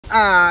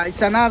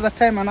It's another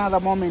time, another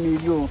moment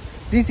with you.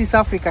 This is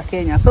Africa,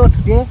 Kenya. So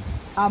today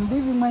I'm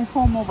leaving my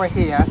home over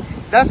here.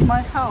 That's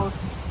my house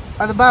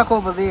at the back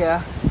over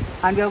there,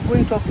 and we are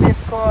going to a place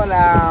called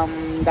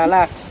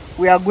Ndalat.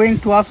 We are going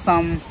to have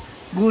some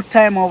good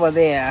time over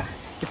there.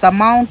 It's a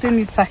mountain,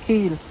 it's a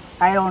hill,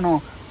 I don't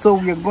know. So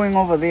we are going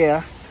over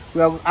there.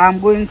 I'm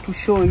going to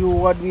show you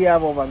what we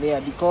have over there,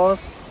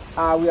 because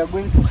we are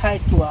going to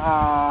hike to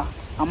a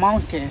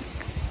mountain.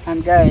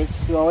 And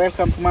guys, you are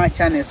welcome to my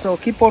channel, so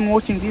keep on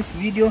watching this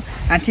video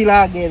until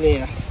I get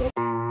there. So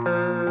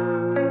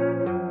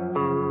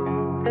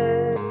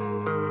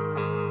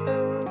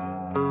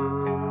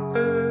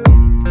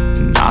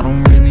I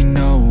don't really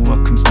know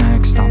what comes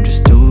next. I'm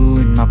just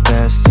doing my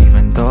best,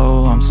 even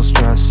though I'm so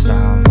stressed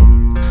out.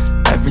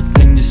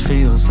 Everything just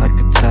feels like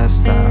a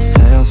test that I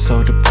fail,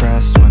 so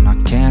depressed when I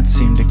can't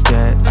seem to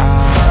get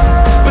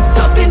out. But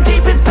something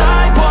deep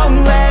inside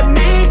won't let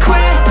me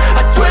quit.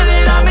 I swear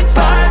that I'm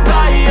inspired by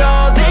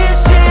all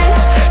this shit.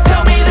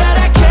 Tell me that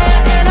I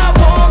can and I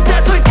won't.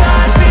 That's what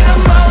guides me the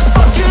most.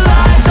 Fuck your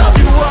lies, I'll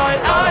do what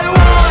I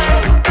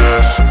want.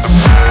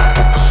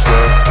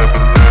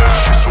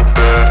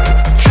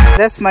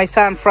 that's my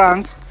son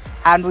Frank,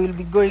 and we'll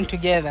be going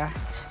together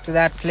to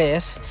that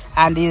place,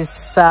 and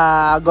he's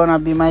gonna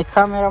be my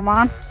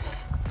cameraman,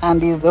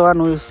 and he's the one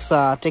who's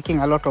taking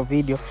a lot of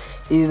video.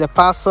 He's the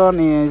person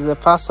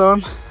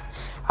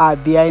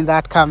behind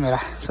that camera.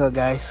 So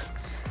guys,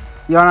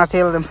 you wanna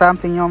tell them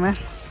something, yo man?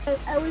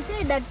 I will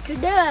say that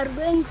today we are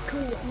going to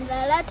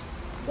Ndalat,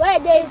 where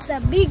there is a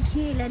big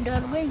hill, and we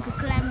are going to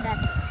climb that,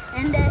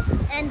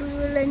 and we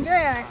will enjoy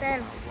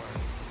ourselves.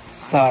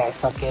 So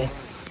it's okay.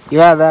 You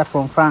heard that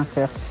from Frank.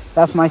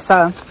 That's my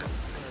son,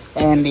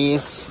 and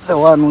he's the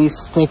one who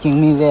is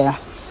taking me there.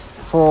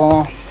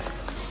 For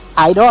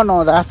I don't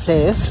know that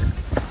place.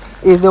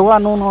 He's the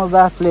one who knows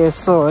that place,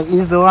 so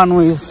he's the one who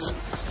is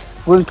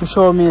going to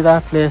show me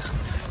that place,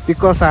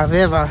 because I've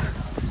ever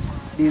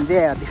been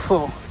there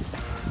before.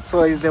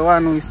 So he's the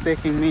one who is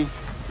taking me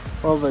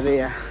over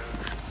there.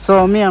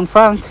 So me and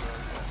Frank,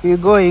 we're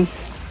going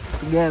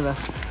together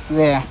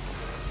there.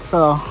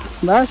 So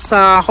that's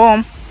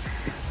home,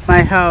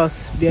 my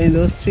house behind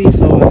those trees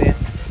over there.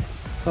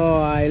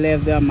 So I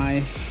left there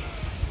my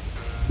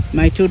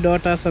two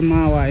daughters and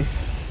my wife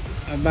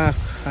are back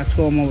at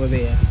home over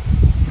there.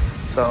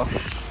 So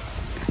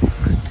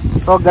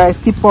guys,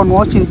 keep on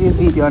watching this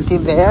video until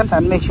the end,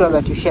 and make sure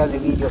that you share the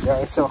video,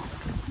 guys. So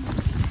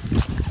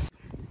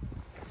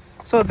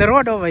the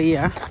road over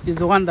here is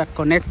the one that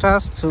connects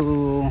us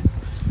to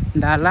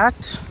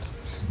Ndalat,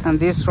 and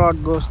this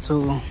road goes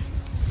to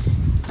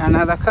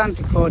another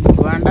country called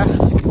Uganda,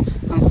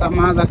 and some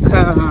other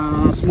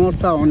small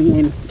town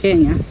in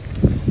Kenya,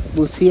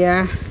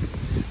 Busia,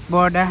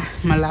 Border,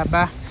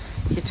 Malaba,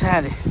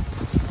 Qatar.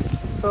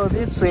 So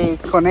this way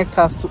connect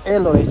us to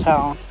Eldoret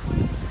town.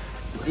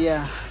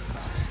 Yeah,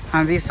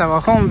 and this is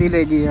our home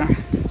village here.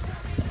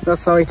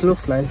 That's how it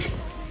looks like.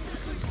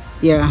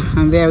 Yeah,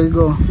 and there we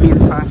go, me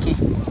and Frankie.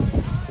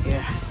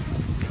 Yeah,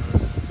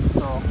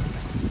 so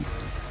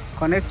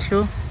connect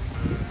you.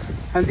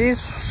 And the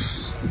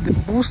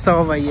booster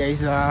over here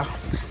is a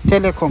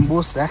telecom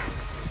booster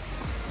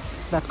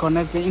that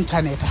connects the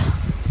internet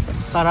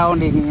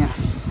surrounding here.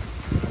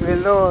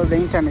 Even though the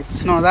internet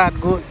is not that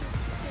good,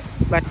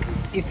 but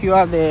if you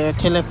have the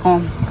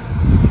telecom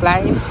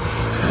line,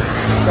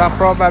 you are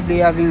probably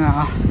having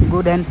a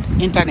good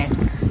internet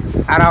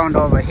around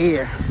over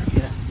here.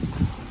 Yeah.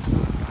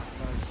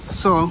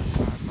 So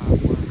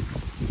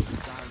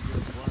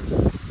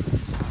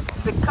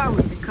the car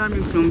will be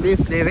coming from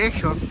this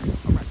direction,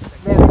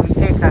 then it will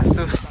take us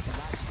to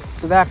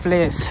that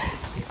place.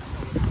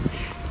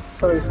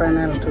 So we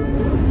finally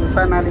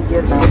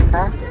get our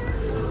car.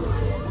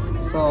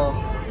 So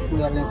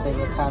we are inside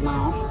the car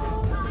now,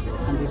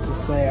 and this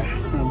is where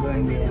we're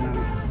going there now.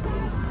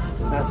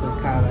 That's the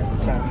car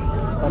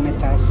that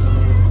connects us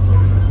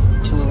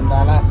to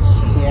Ndalat.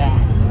 Yeah.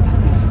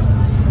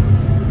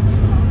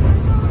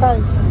 This car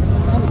is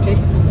empty.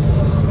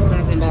 It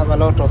doesn't have a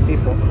lot of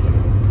people.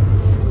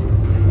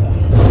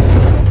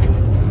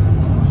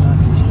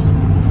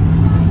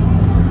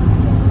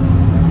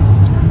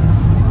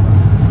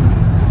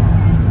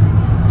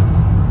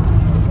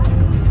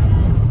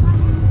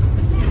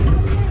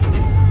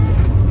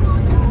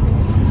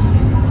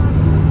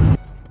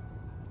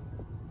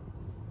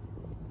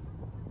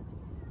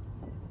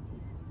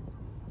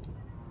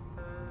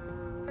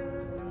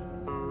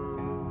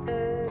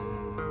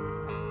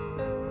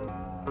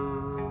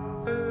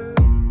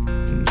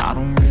 I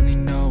don't really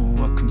know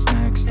what comes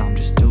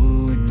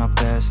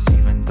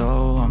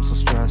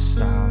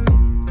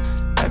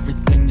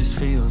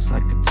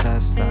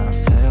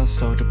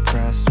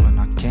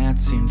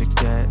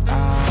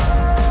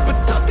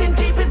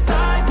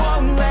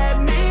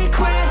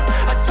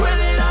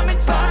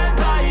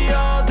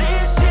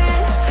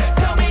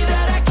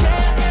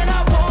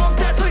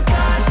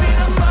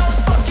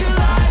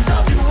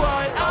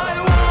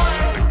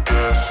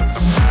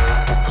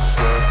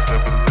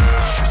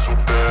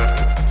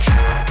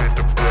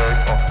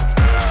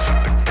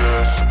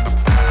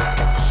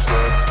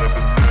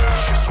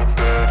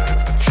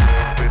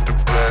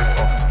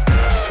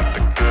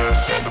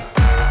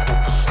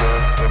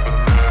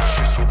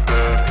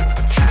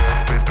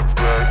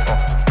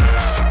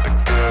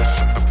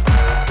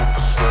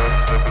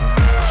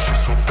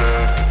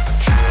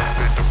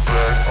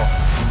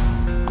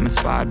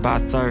inspired by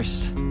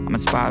thirst, I'm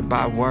inspired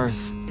by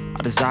worth.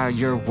 I desire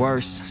your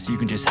worst, so you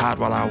can just hide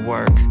while I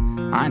work.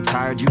 I ain't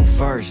tired, you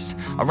first.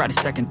 I'll write a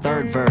second,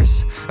 third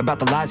verse about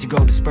the lies you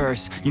go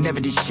disperse. You never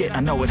did shit, I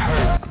know it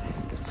hurts.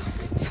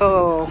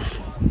 So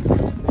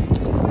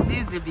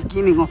this is the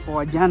beginning of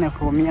our journey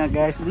from here,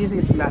 guys. This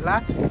is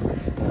Ndalat,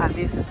 and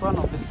this is one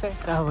of the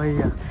sectors over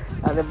here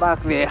at the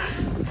back there.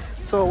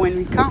 So when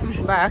we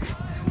come back,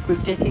 we'll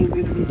be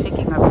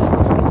taking a look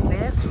at this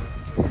place,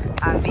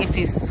 and this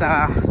is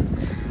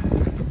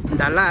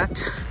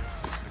Ndalat,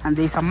 and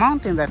there's a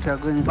mountain that we are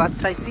going.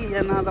 But I see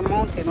another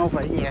mountain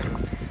over here,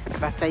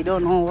 but I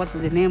don't know what's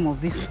the name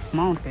of this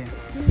mountain.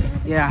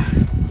 Yeah,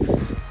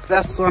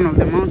 that's one of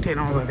the mountain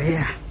over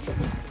there.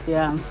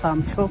 Yeah, and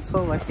some shops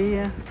over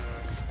here.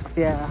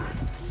 Yeah,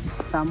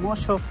 some more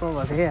shops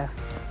over there.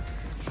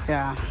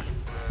 Yeah,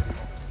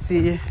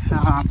 see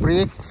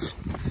bricks.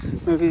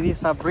 Maybe this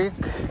is a brick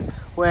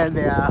where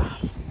they are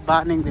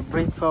burning the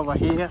bricks over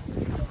here.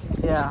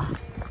 Yeah,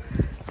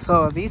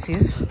 so this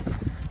is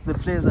the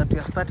place that we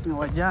are starting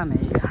our journey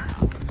here.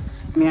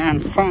 Me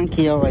and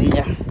Frankie over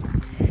here.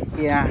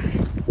 Yeah,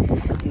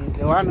 he's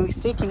the one who is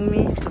taking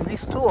me to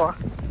this tour.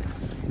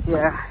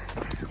 Yeah,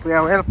 we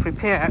are well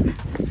prepared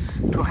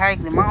to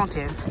hike the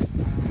mountain.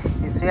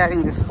 He's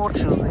wearing the sport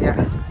shoes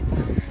there.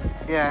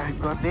 Yeah,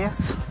 got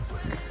this,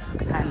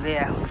 and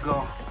there we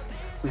go.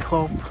 We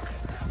hope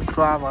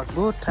to have a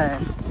good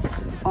time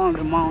on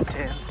the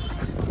mountain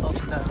of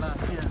Ndalat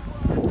here.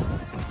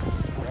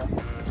 Yeah.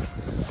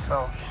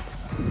 So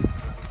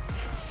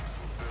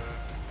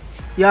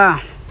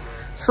yeah,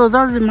 so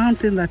that's the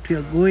mountain that we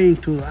are going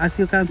to. As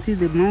you can see,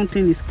 the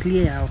mountain is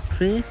clear of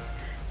trees,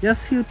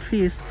 just few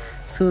trees.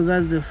 So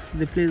that's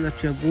the place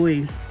that we are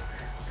going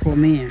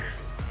from here.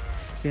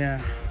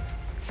 Yeah,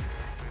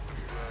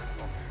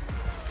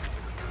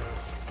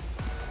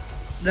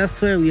 that's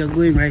where we are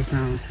going right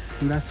now.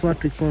 And that's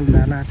what we call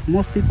Ndalat.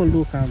 Most people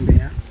do come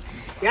there.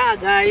 Yeah,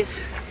 guys,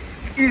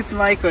 it's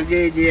Michael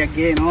JJ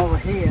again over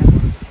here,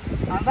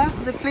 and that's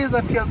the place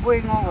that we are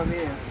going over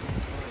there.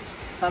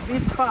 It's a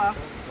bit far,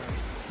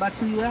 but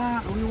we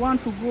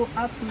want to go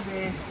up to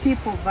the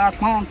tip of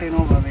that mountain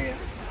over there,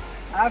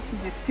 up to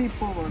the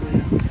tip over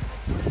there.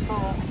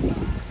 So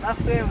that's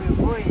where we're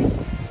going,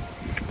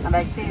 and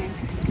I think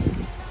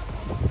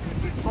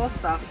it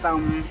cost us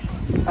some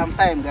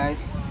time, guys.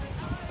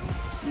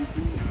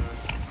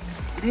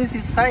 This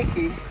is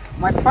hiking,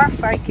 my first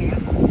hiking to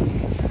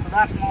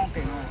that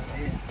mountain over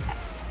there,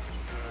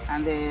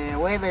 and the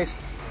weather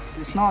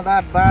is not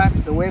that bad.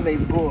 The weather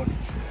is good,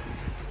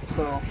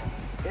 so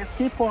let's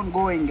keep on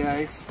going,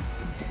 guys.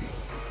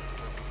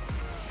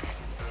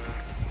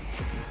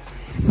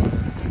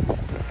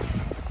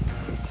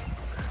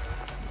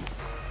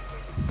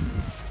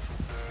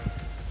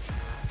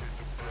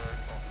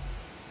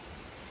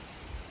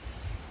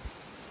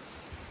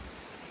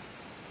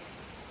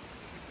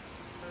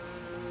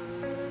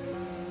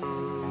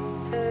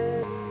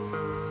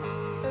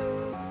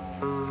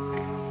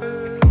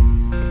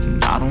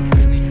 I don't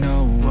really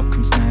know what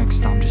comes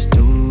next. I'm just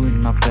doing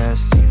my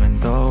best, even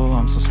though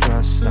I'm so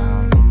stressed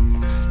out.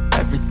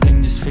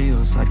 Everything just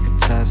feels like a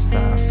test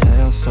that I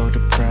fail, so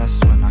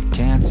depressed when I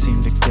can't seem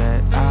to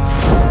get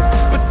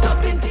out. But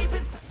something deep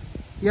inside.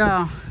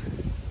 Yeah,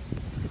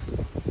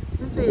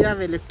 they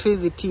have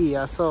electricity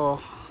here,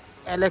 so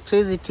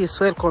electricity is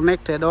well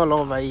connected all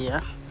over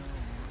here.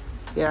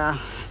 Yeah,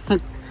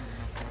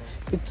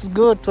 it's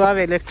good to have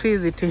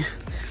electricity.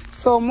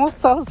 So most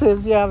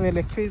houses here have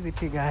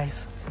electricity,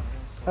 guys.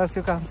 As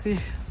you can see,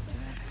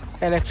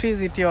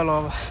 electricity all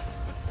over,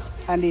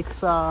 and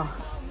it's a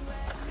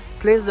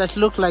place that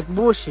looks like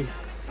bushy,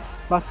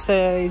 but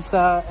it's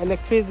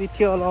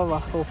electricity all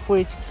over, of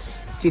which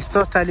it is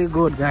totally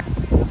good, guys.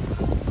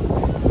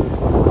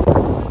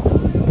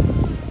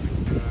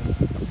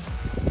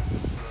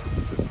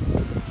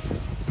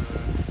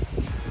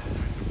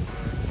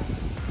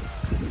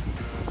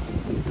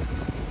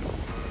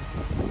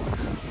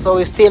 So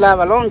we still have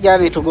a long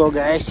journey to go,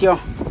 guys. Yo,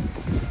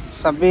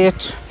 it's a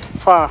bit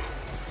far.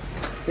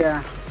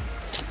 Yeah,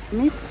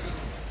 meet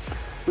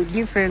with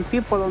different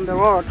people on the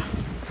road,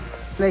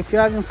 like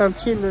you're having some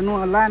children who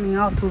are learning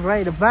how to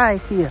ride a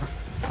bike here.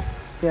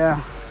 Yeah,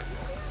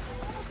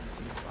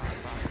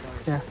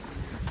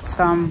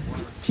 some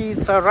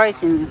kids are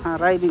riding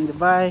the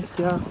bike.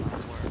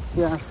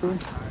 Yeah, see,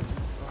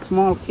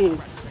 small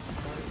kids.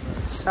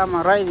 Some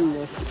are riding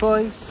the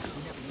toys.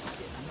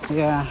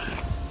 Yeah,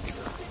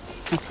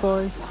 the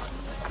toys.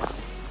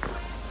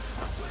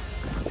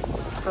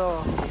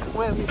 So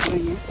where are we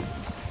going?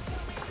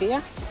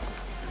 Here.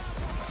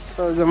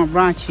 So we're gonna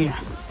branch here,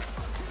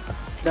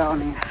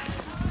 down here.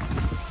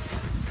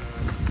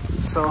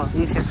 So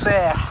this is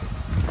where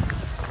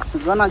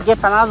we're gonna get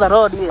another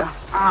road here.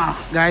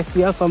 Guys,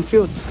 we have some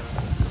fruits.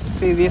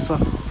 See this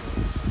one.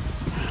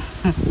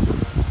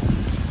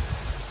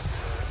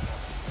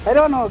 I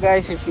don't know,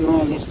 guys, if you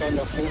know this kind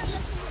of fruits.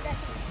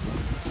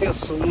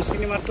 So you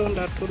see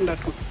matunda tu.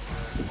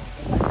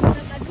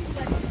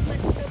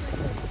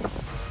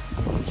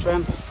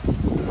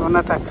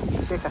 Unataka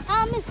shika.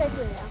 Mimi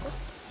sitaki yako.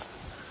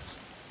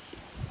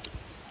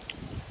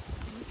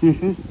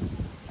 You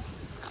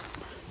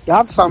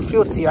have some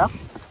fruits here.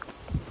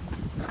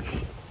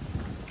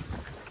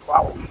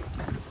 Wow.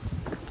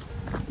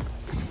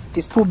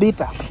 It's too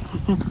bitter.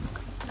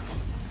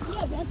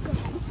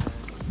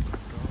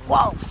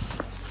 Wow.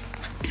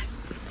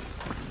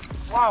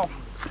 Wow.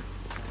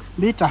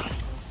 Bitter.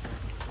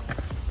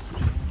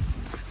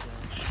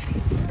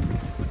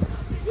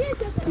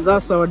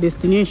 That's our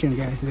destination,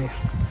 guys, there.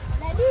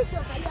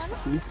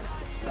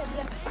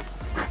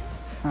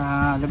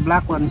 The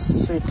black one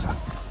is sweeter.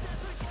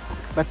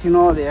 But you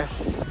know, the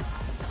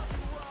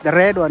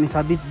red one is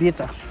a bit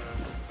bitter.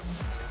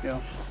 Yeah.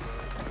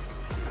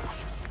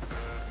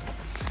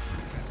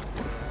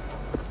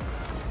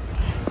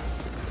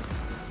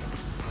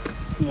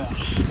 Yeah.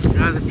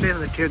 That's the place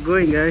that you're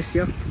going, guys.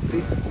 Yeah.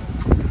 See?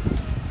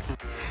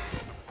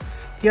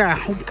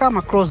 Yeah, we come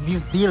across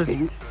this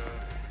building.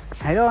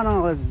 I don't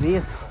know what's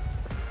this.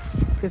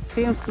 It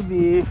seems to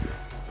be,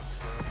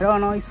 I don't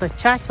know, it's a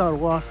church or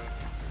what.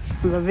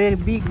 It's a very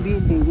big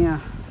building here.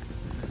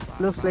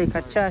 Looks like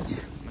a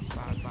church.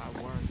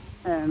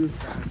 And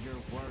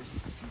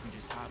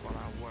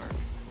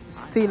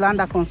still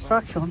under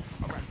construction,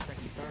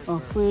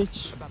 of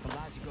which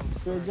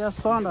we're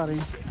just wondering,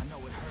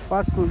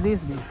 what could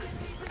this be?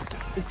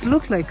 It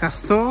looks like a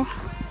store,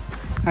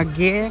 a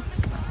gate.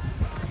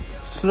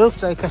 It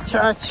looks like a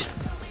church.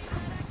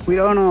 We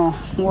don't know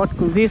what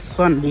could this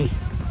one be,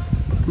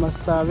 but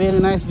it's a very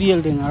nice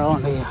building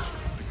around here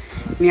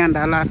near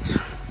Ndalat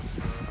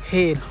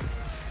hill.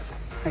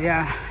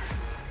 Yeah,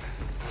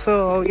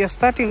 so we are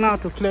starting now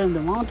to climb the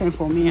mountain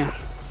from here.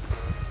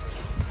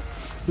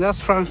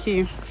 Just from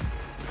here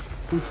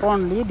in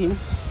front leading.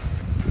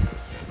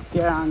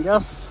 Yeah, I'm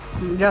just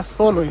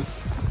following.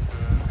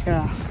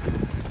 Yeah,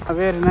 a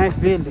very nice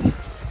building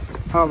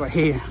over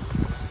here.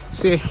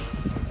 See,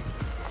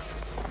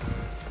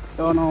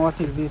 don't know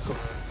what is this one.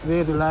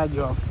 Very large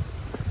one.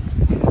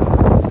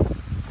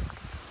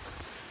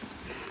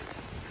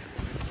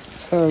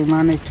 So we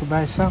managed to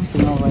buy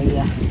something over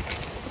here.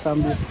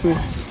 Some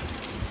biscuits.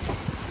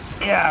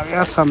 Yeah, we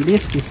have some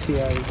biscuits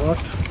here we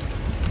bought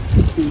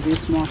in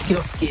this small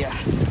kiosk here.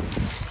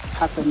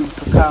 Happening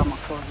to come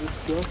across this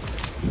kiosk.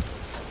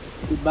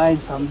 We're buying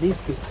some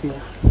biscuits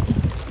here.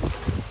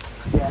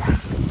 Yeah.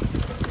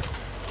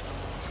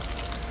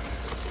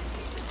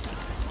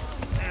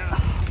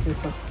 This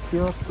is a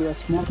kiosk, a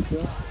small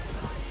kiosk.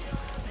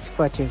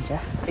 Change,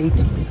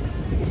 80.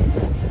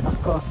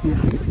 Of course,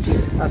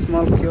 yeah. A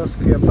small kiosk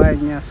we are buying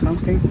here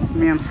something,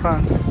 me and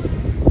Frank.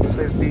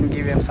 So it's being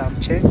given some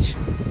change.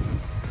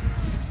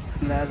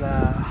 That's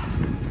a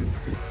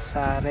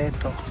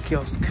Sareto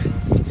kiosk.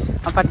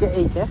 I'm at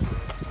 8, eh?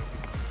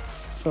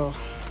 So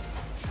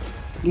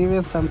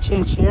given some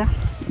change here.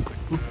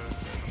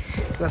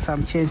 Got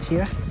some change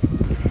here.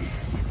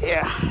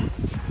 Yeah.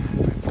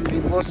 And we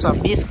bought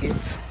some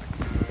biscuits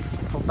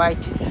for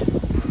biting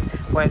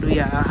while we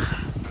are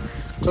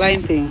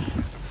climbing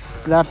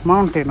that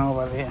mountain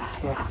over there.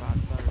 Yeah.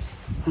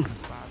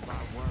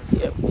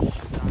 Yep.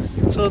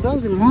 So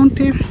that's the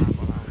mountain.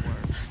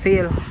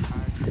 Still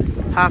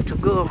have to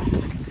go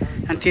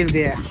until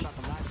there.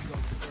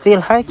 Still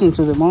hiking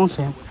to the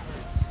mountain.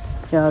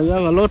 Yeah, we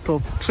have a lot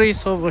of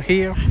trees over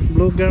here,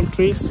 blue gum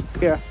trees.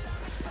 Yeah,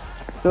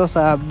 those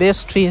are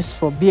best trees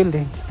for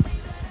building.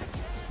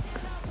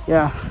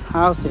 Yeah,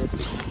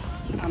 houses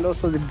and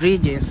also the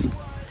bridges.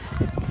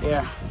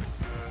 Yeah.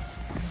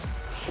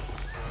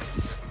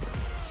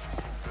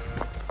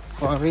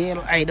 For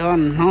real, I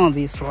don't know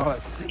this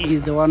road.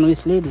 He's the one who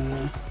is leading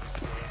me.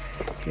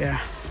 Yeah.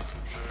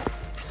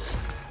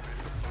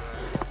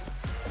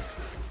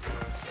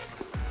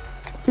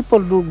 People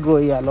do grow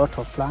here a lot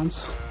of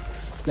plants,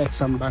 like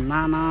some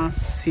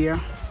bananas here.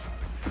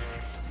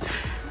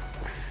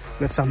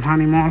 There's some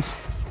animals.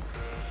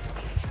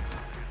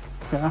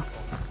 Yeah.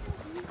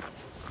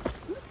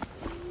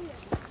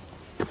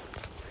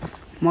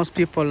 Most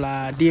people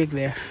dig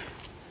their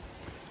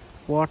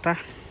water.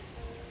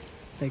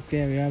 Like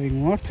there, we're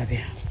having water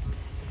there.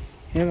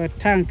 You have a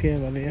tank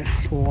over there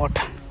for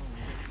water.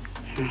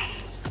 Yeah.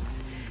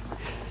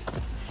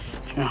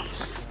 Yeah.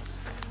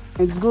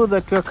 It's good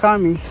that we're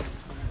coming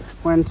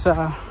when it's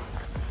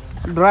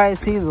dry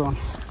season.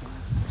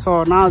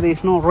 So now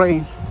there's no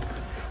rain.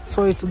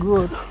 So it's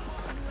good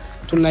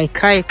to like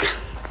hike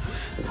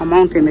a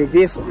mountain like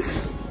this one.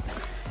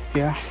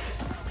 Yeah.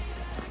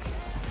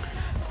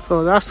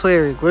 So that's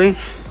where we're going.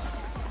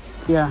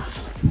 Yeah.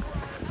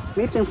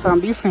 Meeting some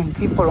different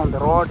people on the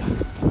road.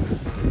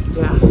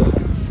 Yeah.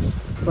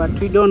 But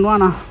we don't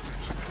wanna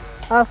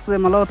ask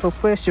them a lot of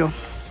questions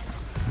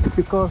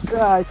because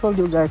I told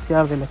you guys you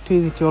have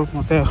electricity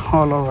almost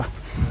all over.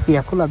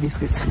 Yeah, cooler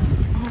biscuits.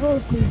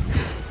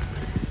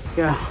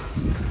 Yeah.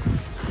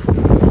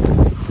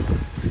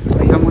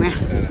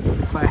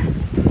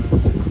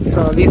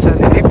 So these are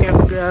the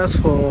napier grass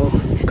for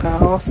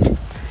cows.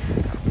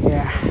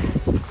 Yeah.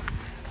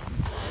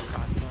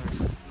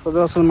 For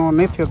those who know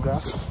napier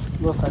grass,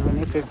 those are the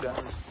napier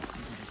grass.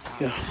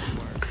 Yeah.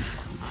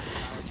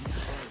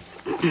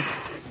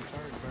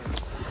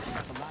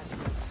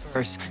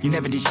 first. You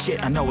never did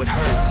shit, I know it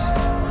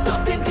hurts.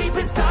 Something deep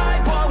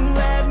inside won't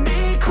let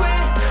me quit.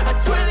 I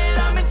swear that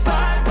I'm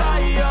inspired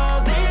by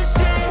all this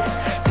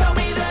shit. Tell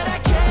me that I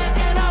can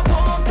and I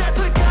won't. That's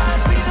what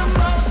guides me the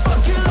most.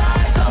 Fuck your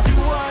lies, I'll do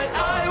what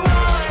I want.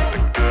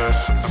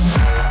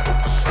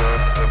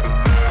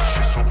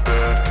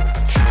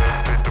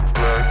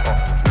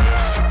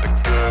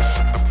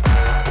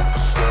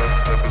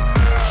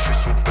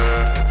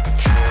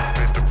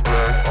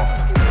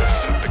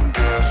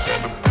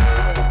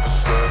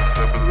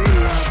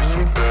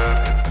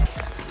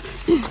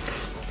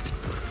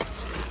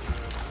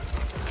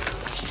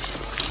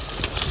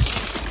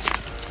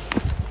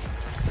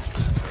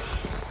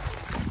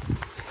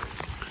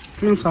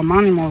 Been some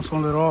animals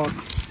on the road.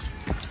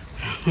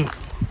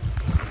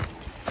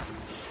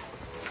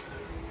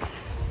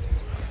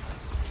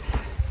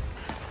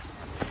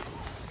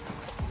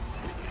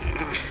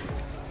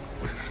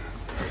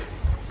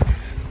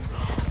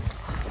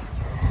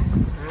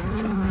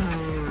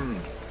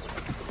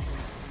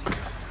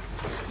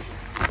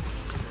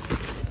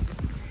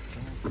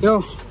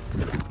 Yo,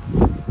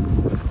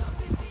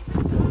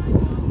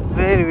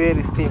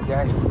 very steep,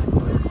 guys.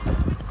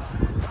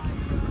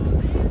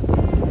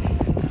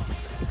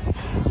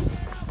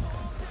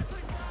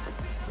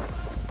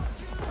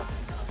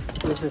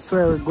 This is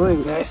where we're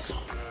going, guys.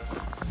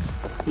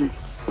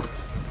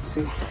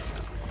 See.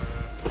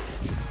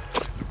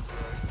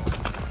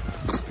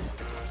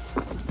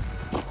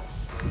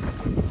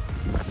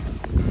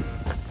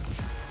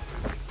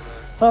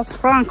 That's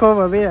Frank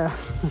over there.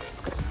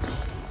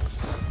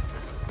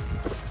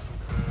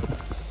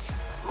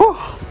 Whew.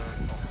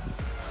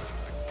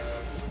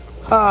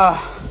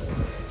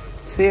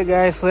 See you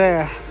guys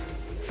there.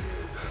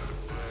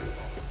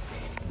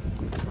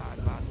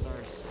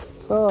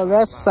 So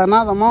that's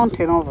another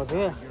mountain over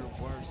there.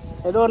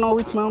 I don't know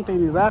which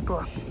mountain is that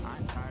one.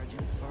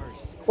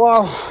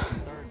 Wow.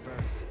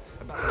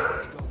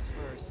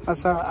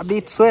 That's a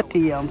bit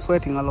sweaty. I'm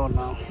sweating a lot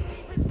now.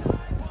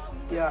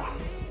 Yeah.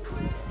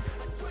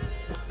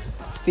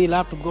 Still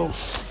have to go.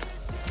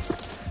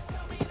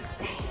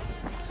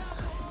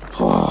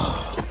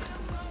 Oh.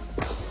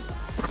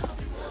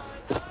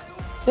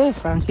 Hey,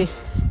 Frankie.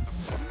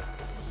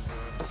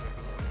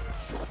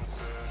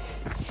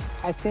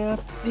 I thought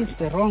this is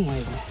the wrong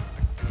way there.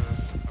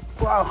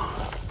 Wow.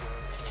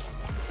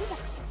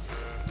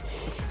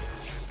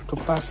 To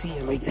pass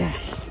here like that.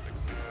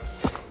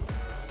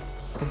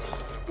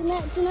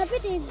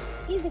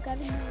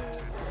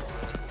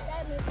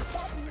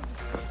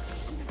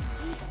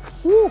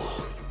 Woo.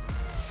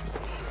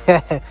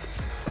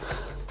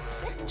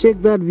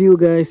 Check that view,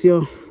 guys,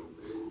 yo.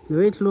 The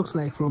way it looks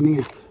like from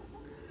here.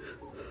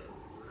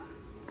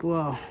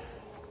 Wow.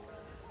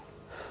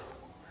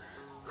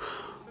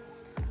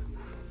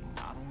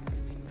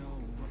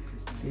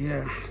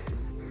 Yeah.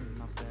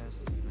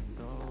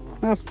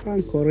 My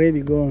Frank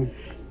already gone.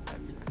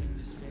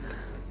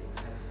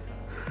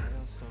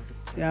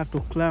 You have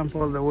to climb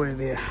all the way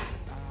there.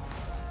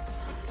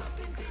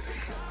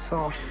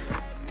 So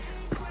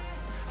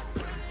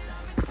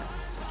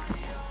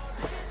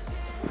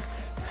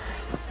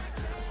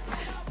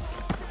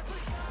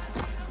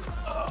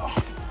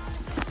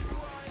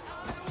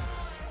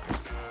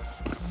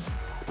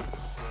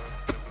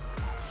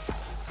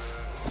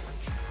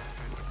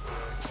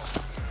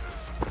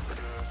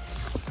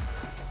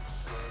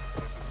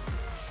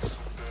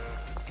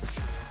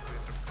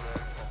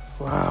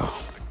wow.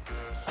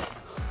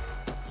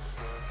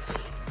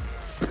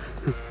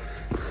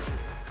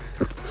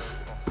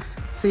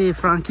 See,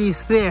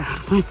 Frankie's there.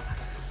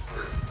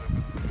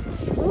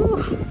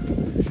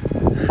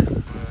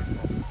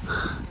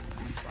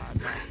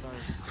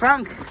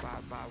 Frank.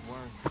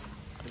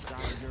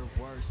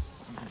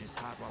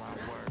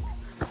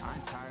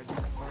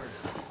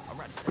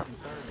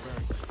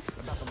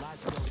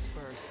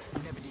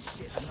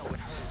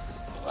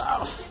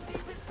 Wow.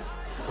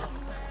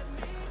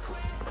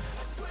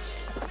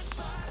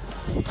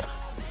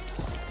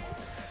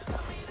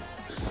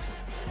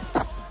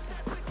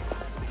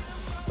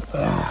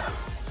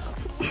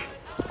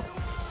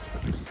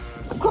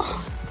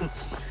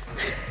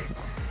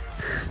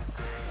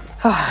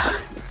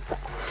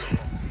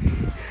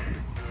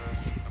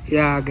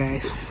 Yeah,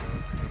 guys.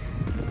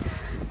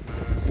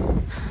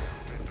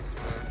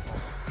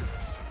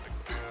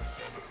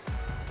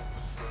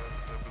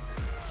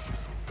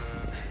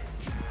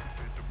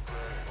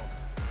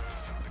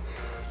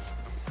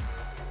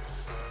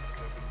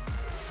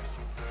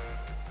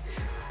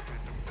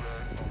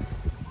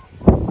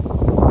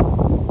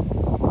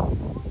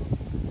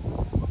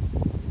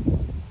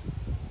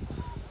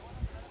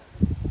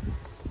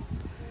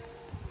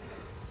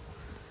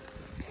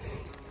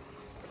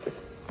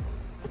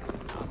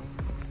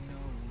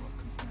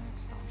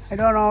 I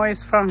don't know where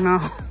it's from now.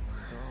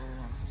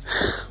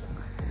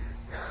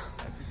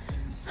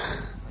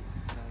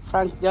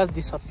 Frank just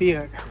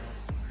disappeared.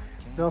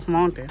 Off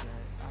mountain.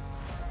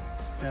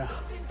 Yeah.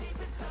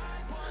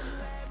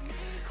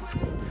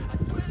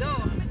 So,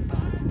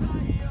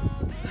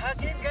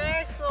 again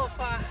guys, so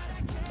far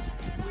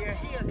we are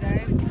here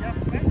guys,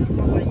 just resting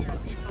over here.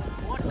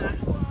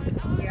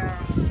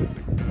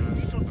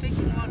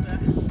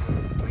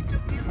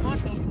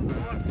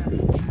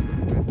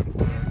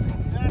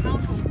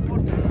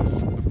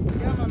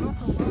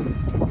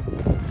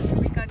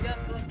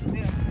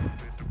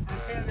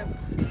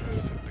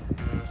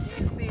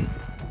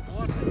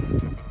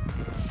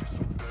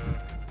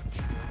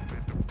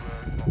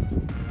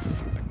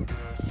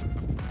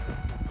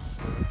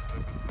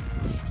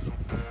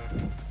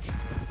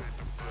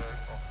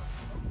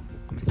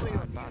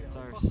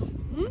 thirst.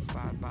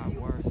 Inspired by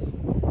worth.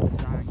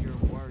 Desire your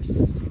worst,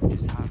 so you can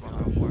just hide while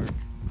I work.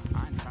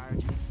 I ain't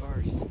tired, you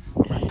first.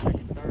 I'll write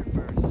second, third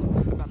verse.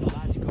 About the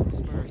lies you go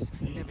disperse.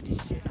 You never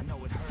did shit, I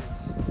know it hurts.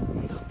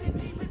 Something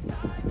deep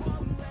inside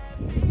won't let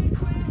me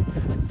quit.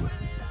 I swear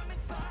that I'm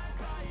inspired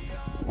by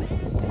all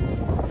this shit.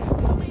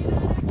 Tell me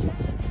that I can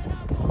and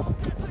I won't.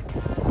 That's like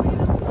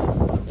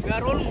We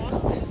are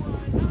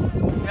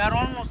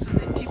almost to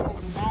the tip of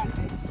the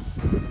mountain.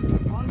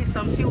 Only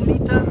some few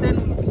meters, then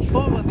we'll be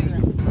over there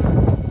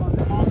on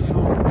the mountain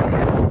over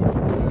there.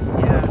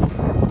 Yeah.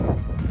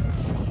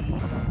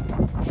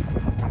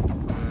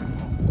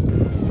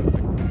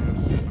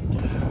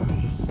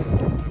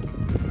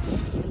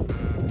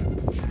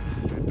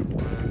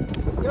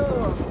 Yo,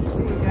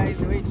 see guys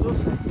the way it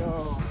looks like. Yo.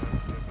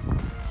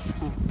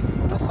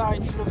 That's how it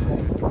looks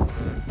like.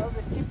 That's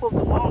the tip of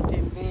the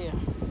mountain there.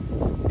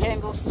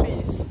 Behind those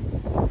trees.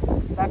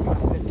 That will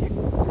be the tip of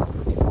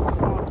the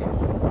mountain.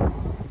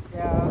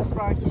 Yeah, it's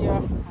Frank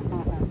here.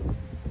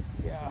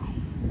 Yeah.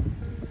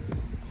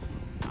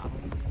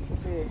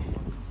 See.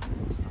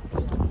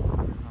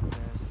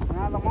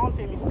 Another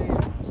mountain is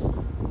there.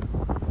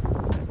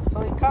 So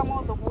we come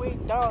all the way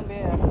down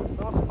there.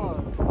 Those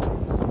parts.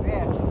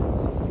 There.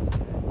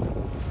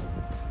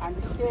 And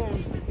we came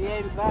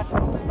behind that.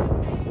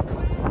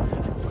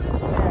 It's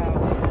there.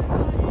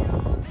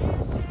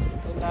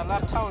 And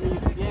Ndalat town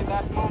is behind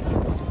that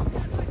mountain.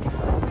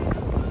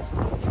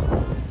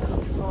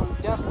 So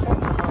just turn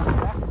around,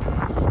 yeah?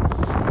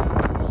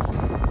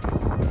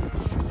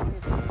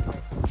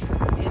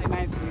 Really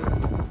nice view.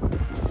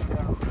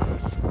 Yeah.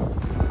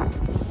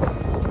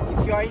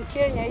 If you are in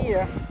Kenya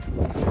here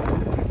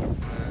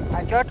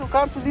and you have to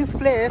come to this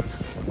place,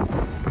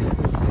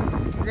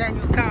 then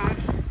you can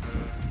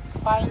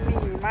find me,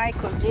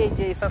 Michael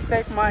JJ,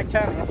 subscribe to my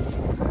channel,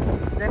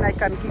 then I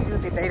can give you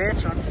the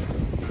direction.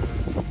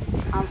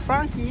 And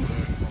Frankie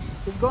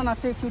is gonna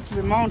take you to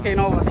the mountain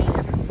over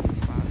there.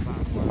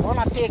 I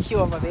wanna take you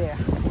over there.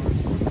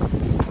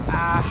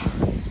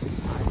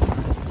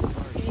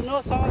 He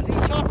knows all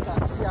these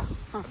shortcuts, yeah.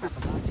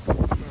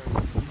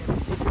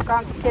 If you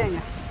come to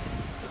Kenya,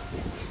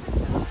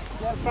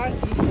 then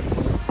Frankie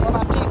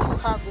gonna take you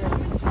up there.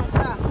 This is my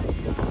son.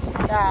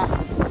 Yeah.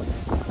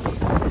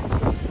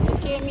 He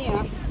came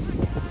here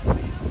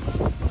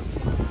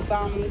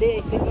some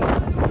days ago.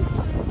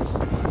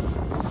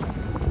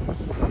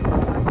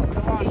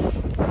 The one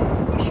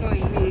who's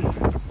showing me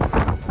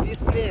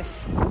this place.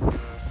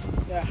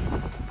 Yeah.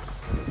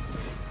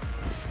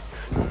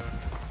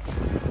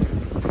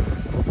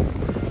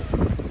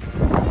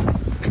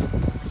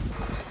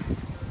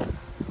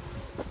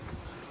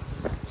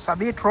 It's a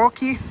bit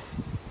rocky.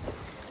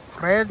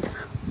 Red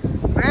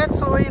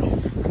soil.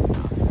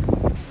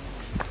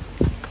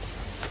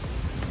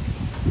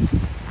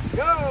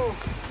 Go!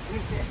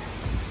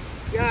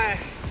 Yeah.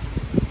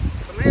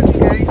 It's amazing,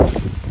 guys.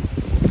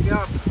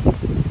 Yeah.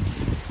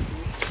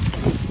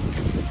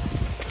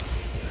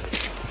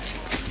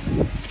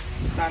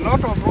 It's a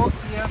lot of rocks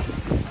here.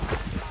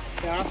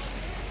 Yeah.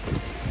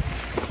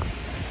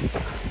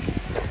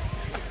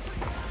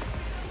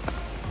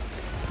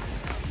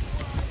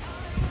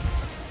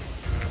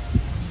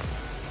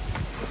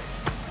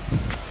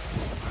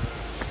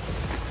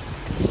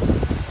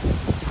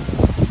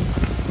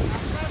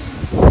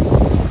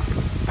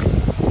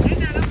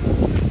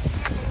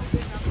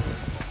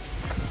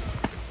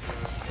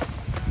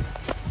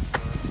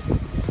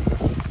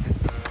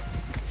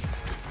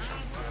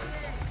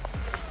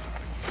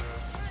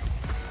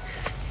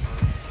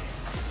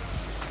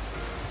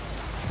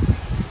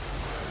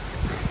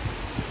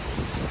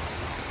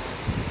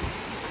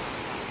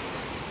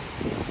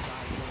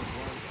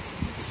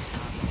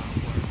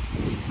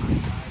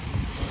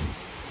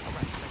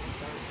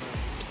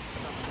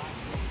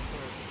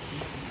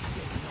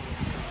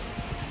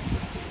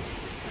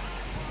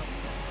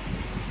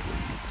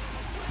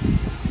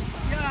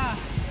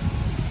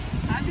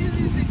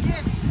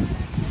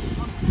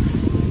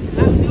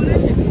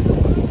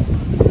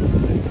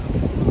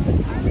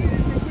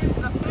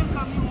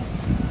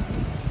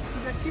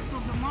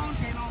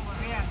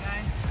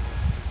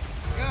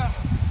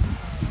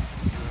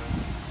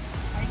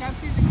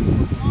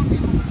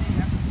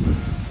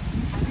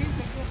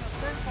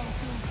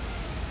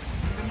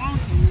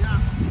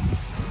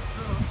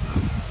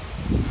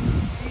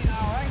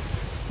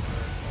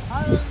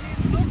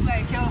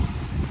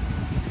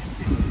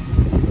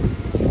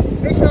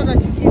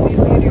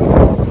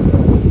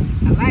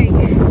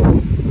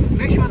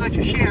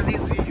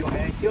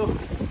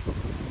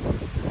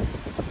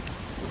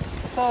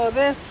 So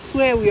that's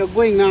where we are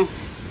going now.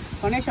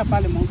 Onesha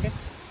pale mountain.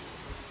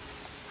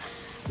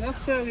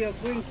 That's where we are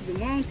going to the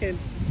mountain.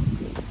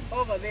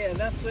 Over there,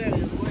 that's where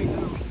we are going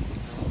now.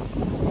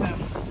 Yeah.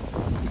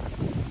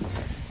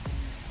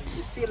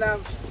 We still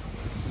have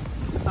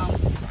some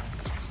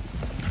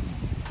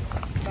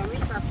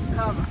meters to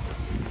cover.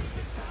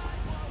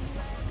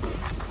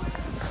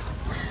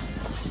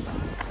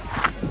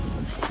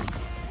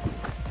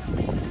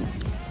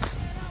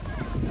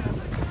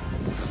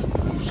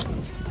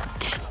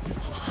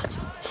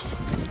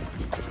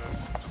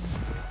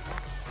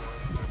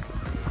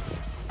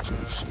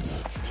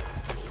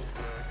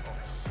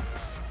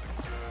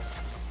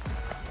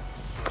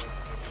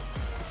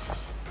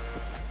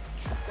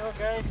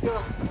 So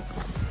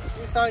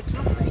this is how it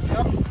looks like,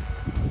 yo.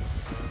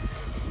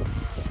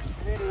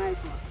 Very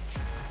nice one.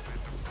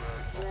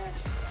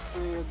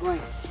 Where you're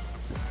going?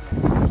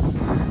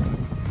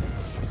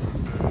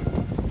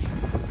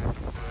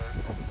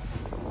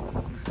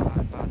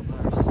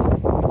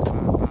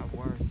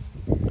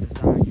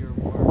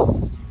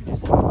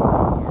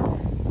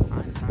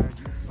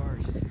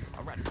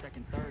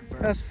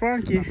 That's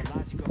Frankie.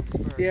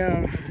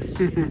 Yeah.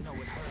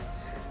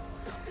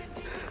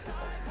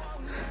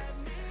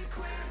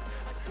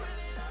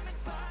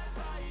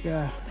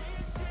 Yeah.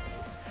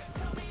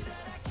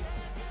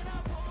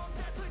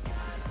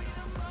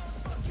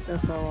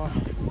 That's the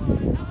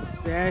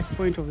highest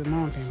point of the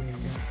mountain here,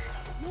 guys.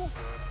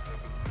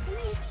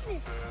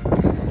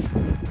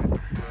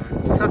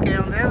 It's okay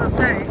on the other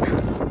side.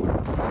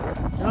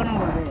 Down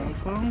over there, I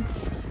found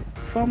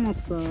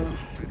farmers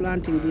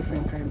planting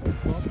different kinds of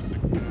crops,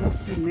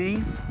 mostly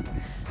maize.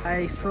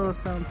 I saw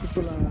some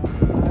people are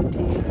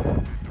planting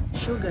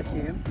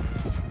sugarcane,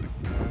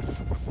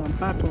 some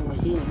part over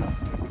here.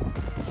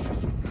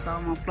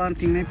 Some are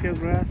planting napier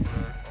grass,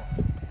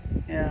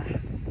 yeah,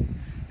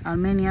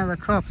 and many other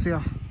crops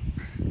here.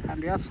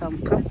 And we have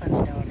some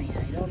company down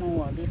here. I don't know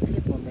what these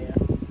people there.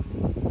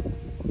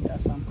 There are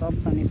some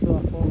companies who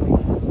are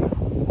following us.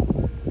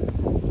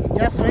 We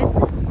just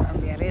rested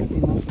and they are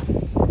resting also.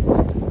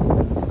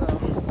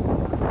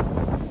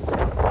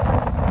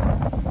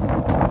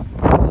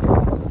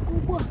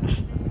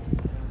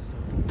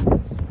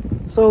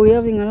 So we're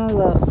having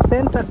another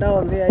center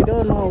down there. I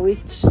don't know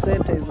which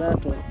center is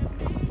that one.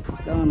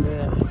 Down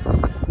there.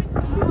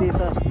 See,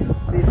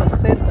 there's a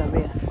center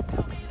there.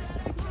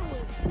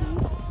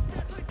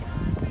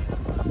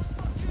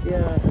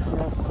 Yeah, we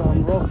have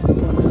some rocks on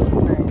the other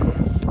side.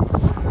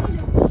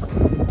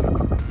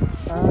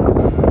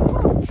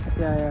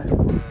 Yeah.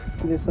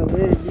 There's a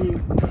very big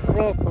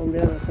rock on the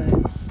other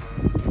side.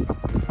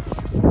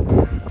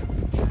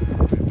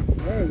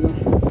 There you go.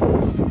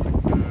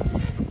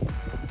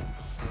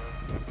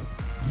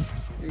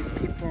 So you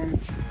keep on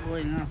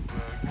going up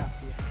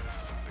here.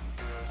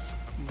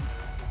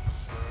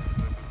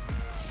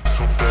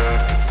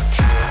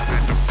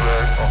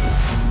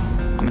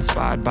 I'm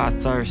inspired by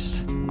thirst,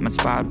 I'm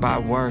inspired by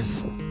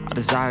worth. I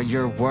desire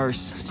your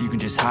worst, so you can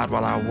just hide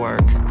while I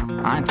work.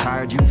 I ain't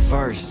tired, you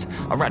first.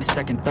 I'll write a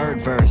second,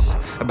 third verse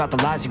about the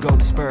lies you go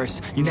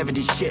disperse. You never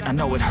did shit, I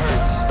know it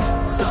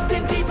hurts.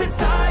 Something deep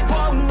inside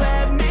won't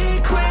let me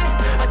quit.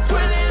 I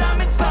swear that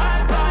I'm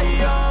inspired by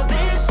all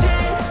this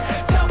shit.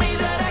 Tell me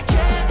that I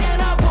can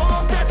and I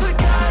won't. That's what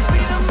guides me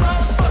the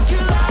most. Fuck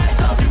your lies,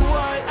 I'll do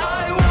what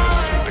I want.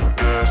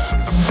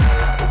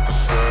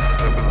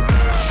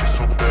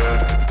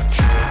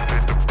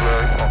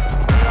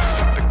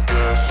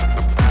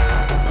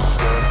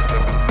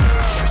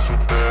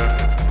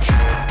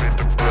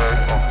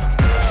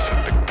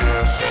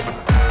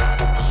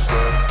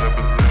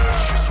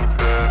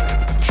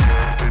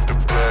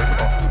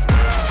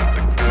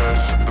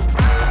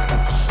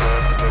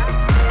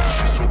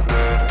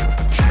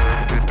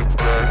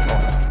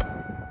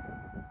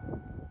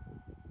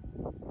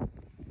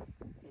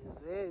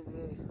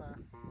 Very far.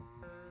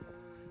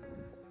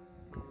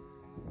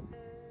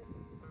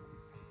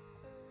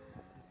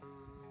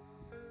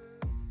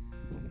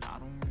 I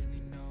don't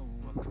really know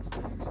what comes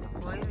next.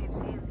 For him it's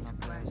easy to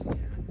climb.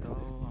 Even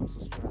though I'm so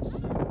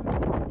stressed out,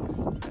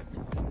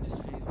 everything just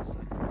feels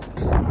like a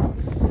test.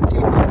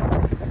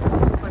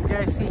 But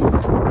guys, see,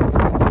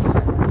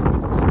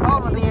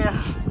 over there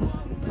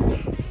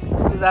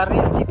is a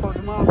real tip of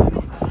the mountain.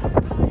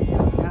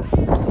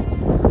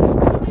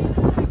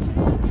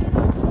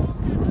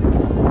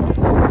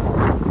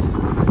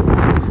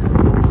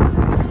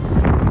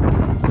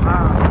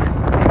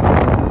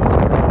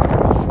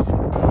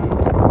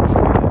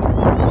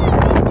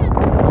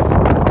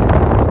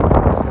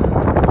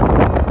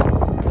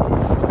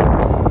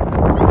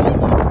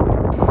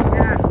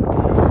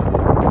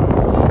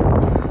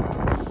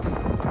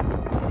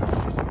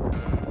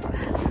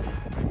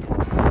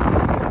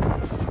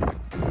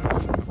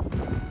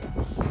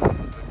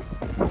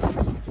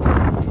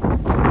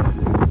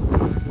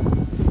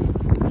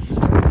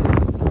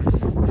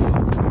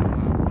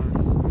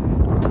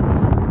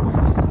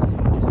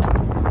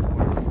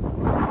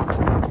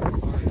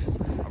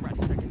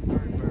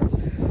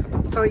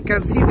 So you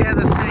can see the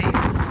other side.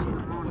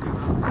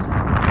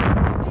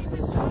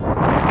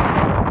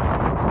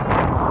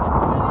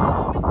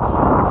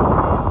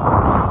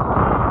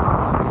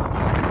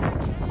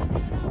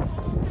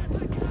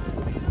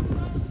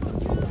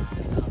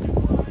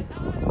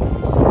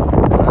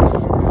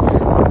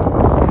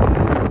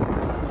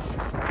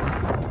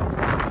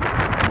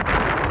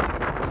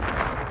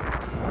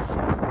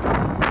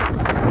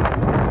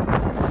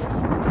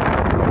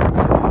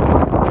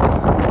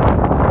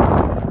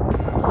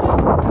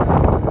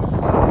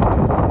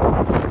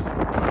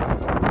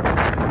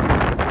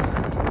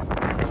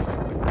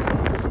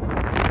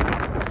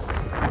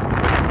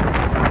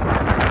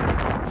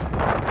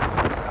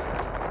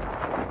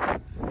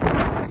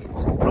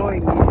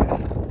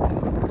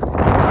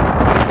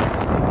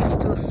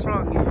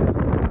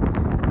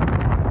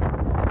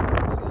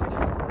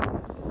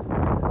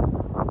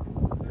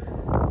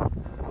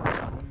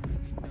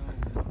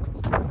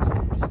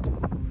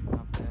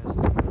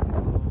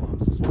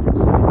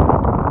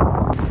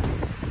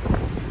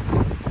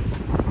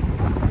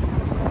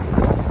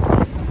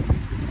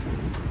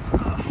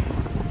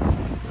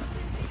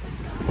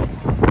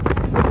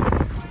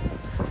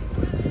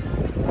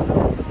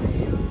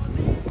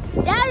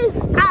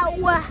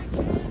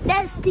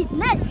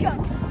 destination.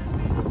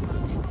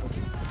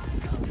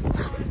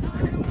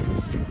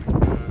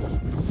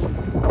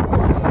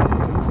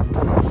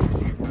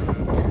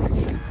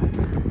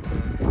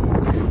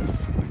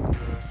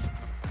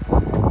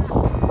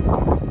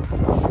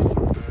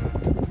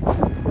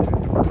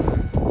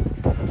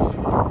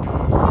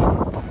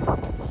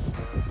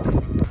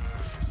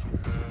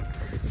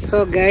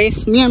 So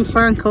guys, me and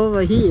Frank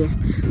over here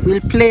will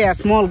play a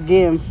small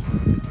game.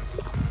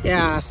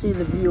 Yeah, see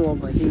the view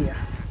over here.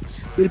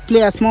 We'll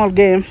play a small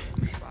game.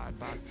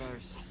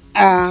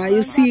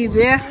 You see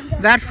there,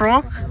 that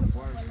rock?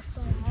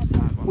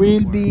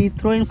 We'll be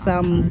throwing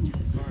some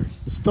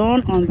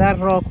stone on that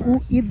rock. Who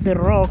hit the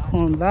rock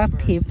on that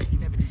tip,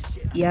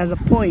 he has a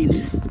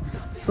point.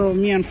 So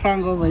me and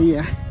Frank over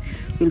here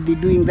will be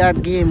doing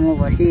that game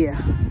over here.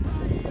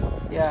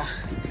 Yeah.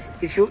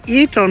 If you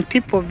hit on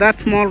tip of that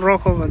small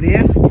rock over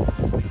there,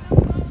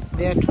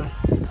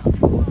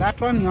 that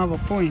one you have a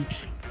point.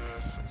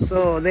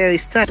 So there we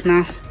start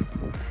now.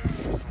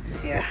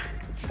 Yeah.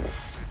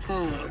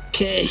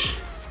 Okay.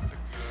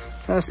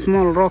 Those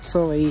small rocks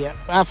over here.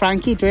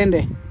 Frankie,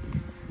 twende.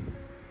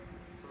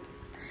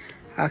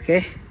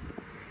 Okay.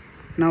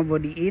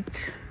 Nobody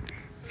hit.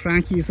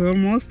 Frankie is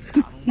almost.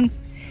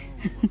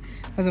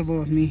 That's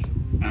about me.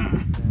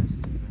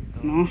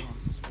 No.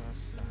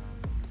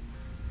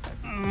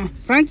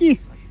 Frankie,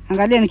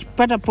 angalia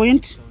nikipata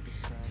point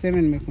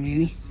sema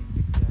nimekunini.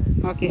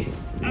 Okay.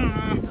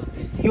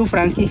 You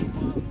Frankie.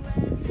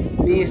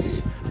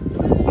 Miss.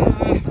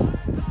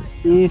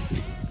 Miss.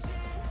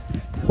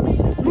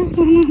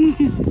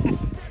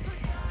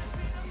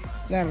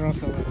 That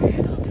rock over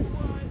there.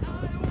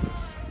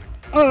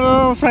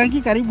 Oh,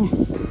 Frankie karibu.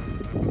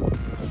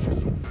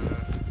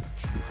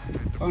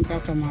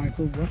 Kontakta mawe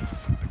kubwa.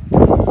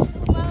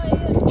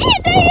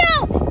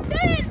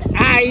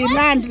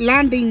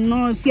 Landing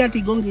no, si ati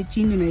igonge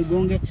chini na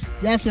igonge,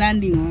 just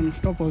landing on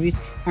top of it.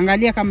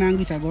 Angalia kama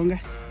yangu itagonga.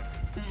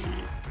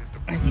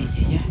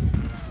 Ayayaya.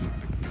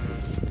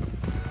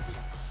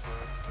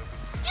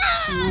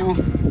 No.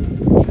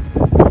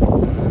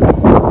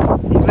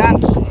 It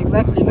land,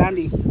 exactly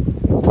landing.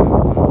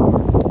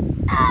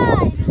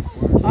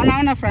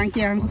 Ona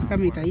Frankie yangu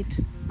kama itahit.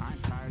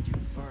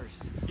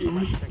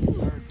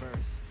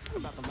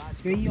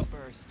 Yo.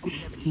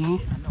 No.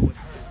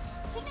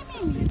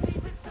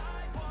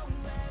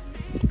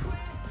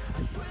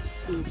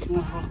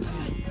 More rocks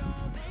here.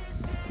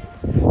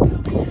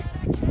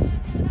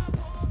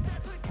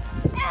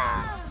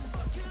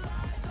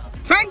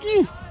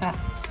 Frankie!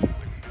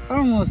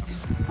 Almost.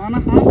 On a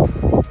hand.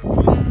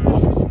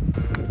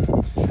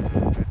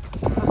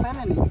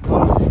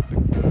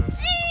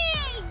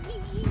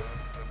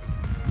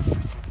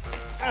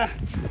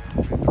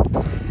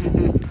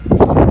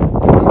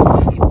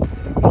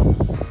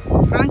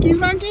 Frankie!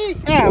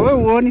 Wewe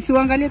uone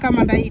siangalie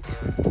kama ndait.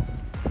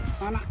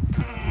 Ona.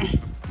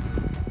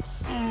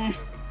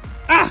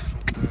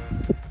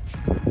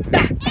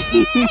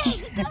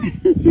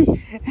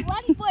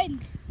 1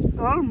 point.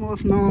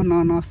 Almost.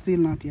 No, still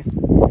not yet.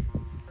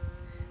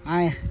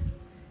 Aya.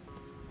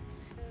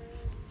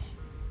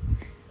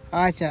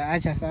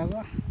 Acha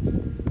sasa.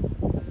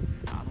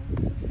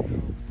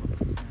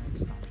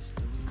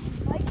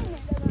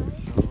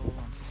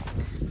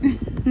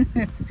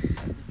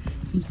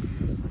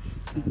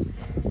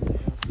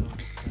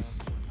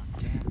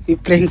 We're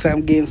playing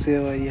some games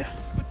over here.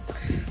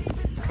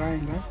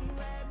 Trying, right?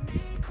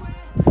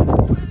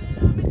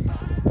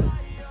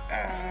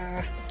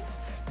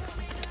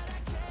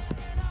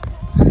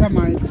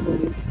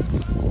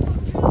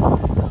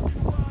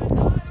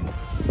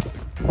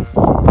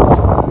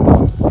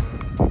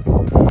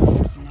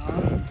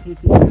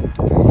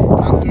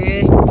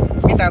 Okay,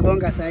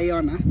 itagonga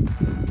saiona.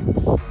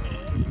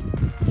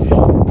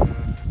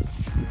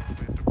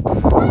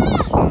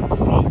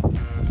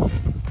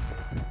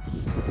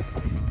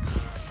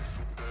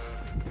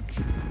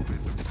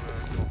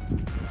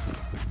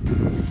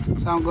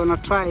 So I'm gonna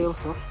try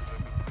also.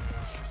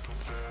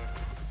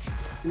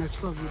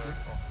 Nachukua video.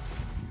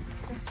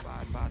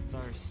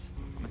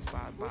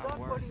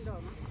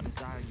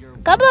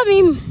 Kama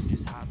mimi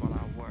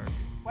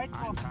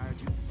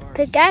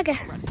peke yake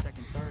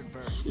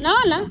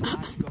naona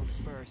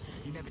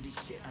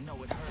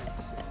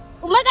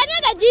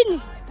umekanyaga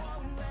chini.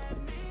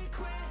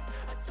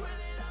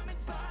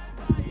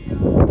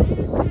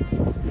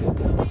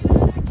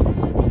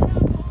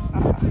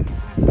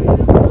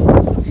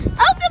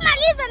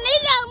 Ukimaliza na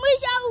ile ya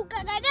mwisho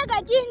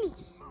ukakanyaga chini.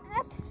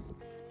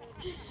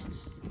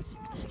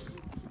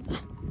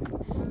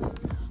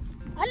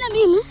 Ana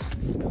mimi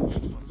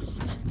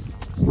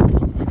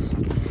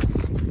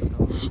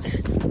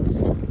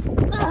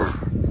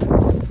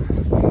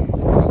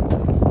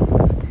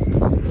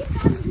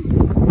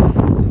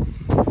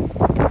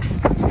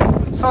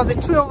So the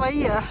tree over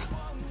here,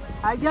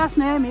 I just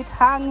name it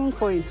hanging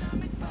point.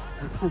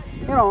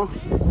 You know,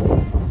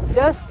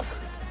 just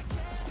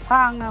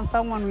hang and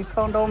someone will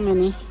count how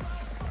many.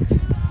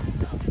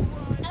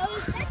 I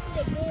will start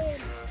the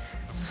game.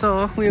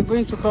 So we are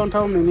going to count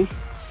how many.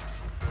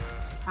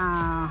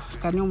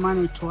 can you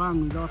manage to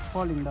hang without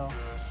falling down?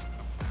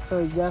 So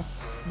it just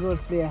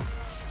goes there.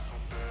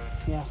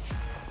 Yeah.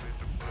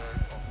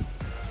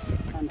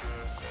 And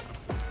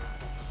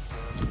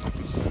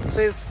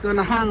so it's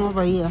gonna hang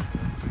over here,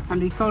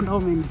 and we count how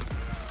many.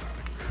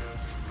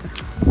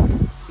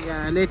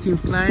 Yeah, let him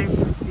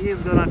climb. He's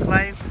gonna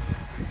climb.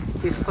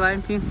 He's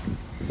climbing.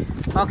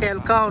 Okay,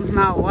 I'll count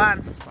now.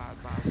 1,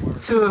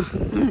 2,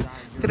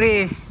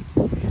 3,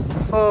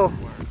 4,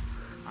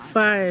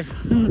 5,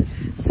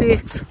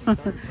 6,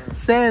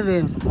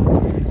 7,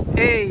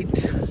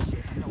 8,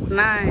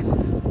 9,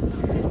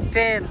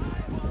 10.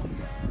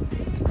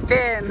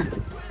 10.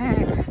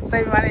 So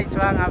you manage to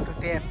hang up to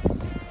 10.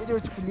 Kuja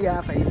uchukulia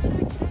hapa hivi.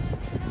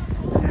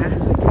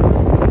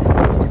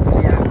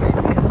 Uchukulia hapa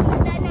hivi.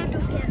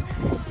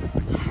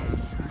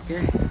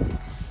 Okay.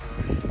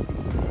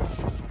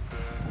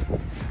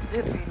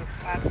 This will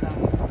hurt some.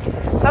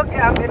 So okay,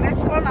 and the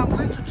next one I'm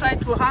going to try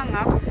to hang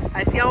up.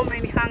 I see how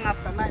many hang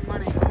ups can I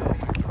manage.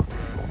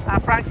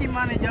 Frankie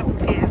managed up to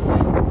 10. I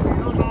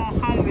don't know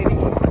how many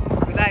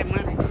will I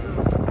manage.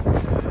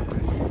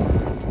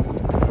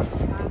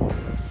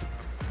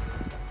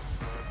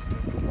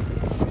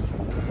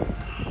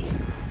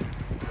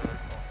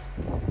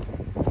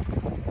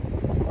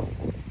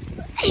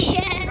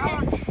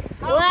 Yeah.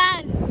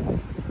 1,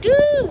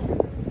 2,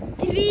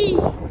 3,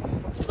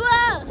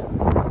 4,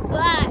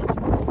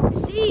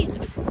 5, 6,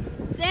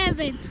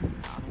 7,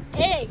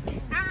 8,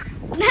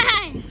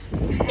 9,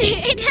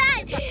 10,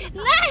 9.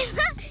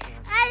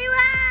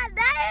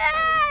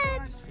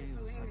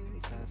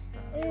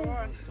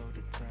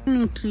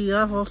 We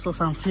have also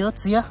some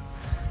fjords here.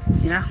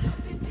 Yeah,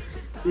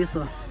 this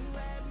one.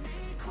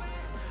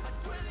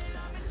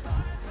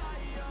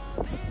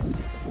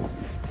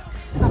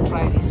 I'll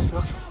try this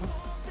fjord.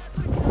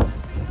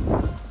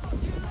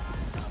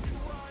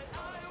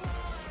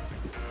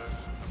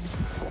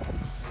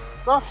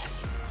 Go.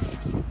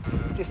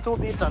 It's too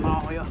bitter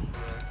now here.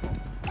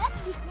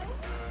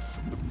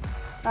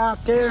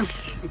 Okay,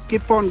 we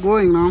keep on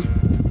going now.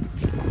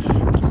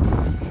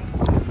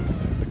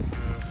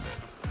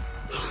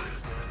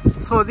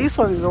 So this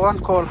one is the one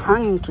called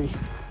hanging tree.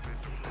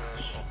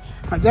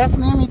 I just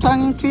name it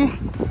hanging tree.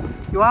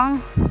 You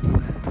hang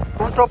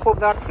on top of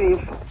that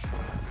tree.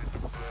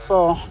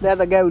 So the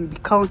other guy will be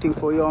counting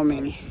for you how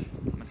many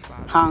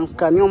hangs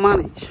can you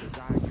manage.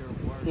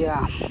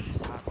 Yeah.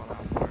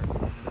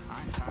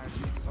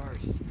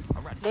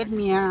 Let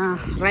me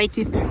write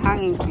it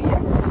hanging tree.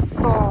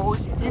 So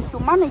if you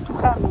manage to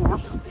come here,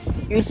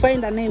 you'll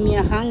find a name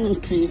here, hanging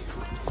tree,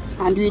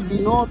 and you'll be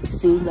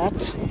noticing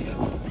that.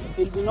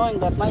 You'll be knowing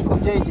that Michael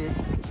JJ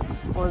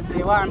was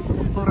the one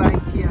who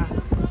write here,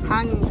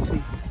 hanging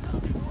tree.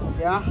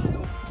 Yeah.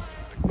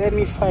 Let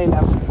me find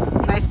a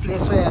nice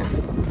place where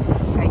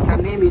I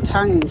can name it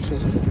hanging tree.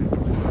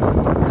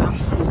 Yeah.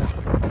 Here.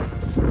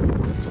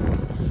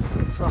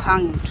 So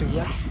hanging tree,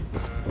 yeah.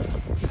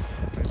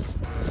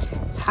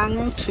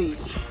 Hanging tree.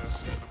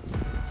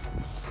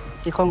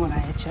 Ikongo na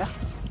echa.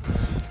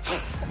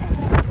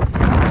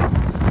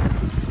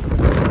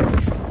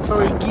 So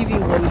we give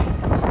him the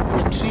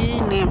tree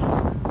name.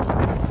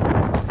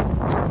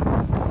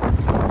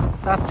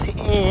 That's A.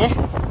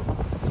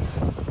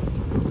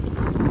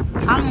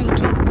 Hanging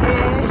tree. A.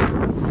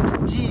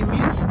 G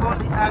means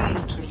only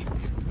hanging tree.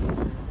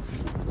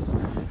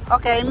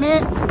 Okay, I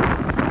made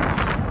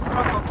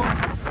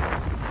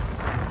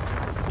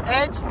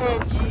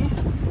H-A-G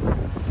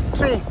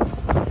tree.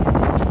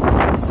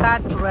 It's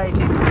hard to write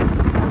it.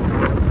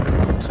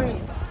 Tree.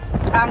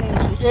 Hanging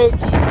tree.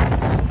 A-G.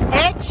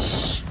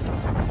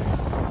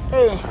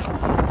 H-A.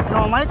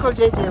 No, Michael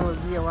JJ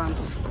was here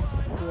once.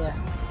 Yeah.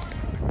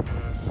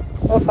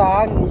 That's a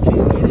hanging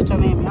tree. Give it a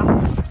name, yeah?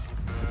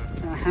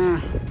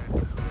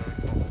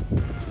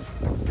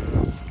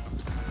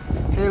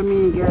 Tell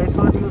me, guys,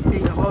 what do you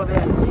think about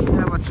that? See, we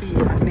have a tree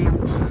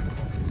named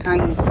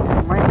hanging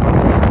tree. Michael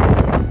JJ.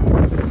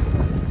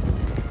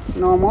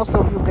 You know, most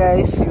of you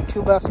guys,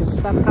 YouTubers, will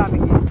start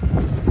coming in.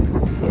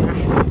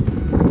 Yeah.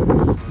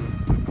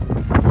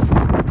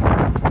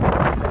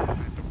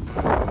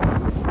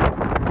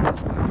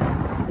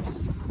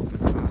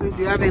 So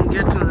we haven't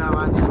get to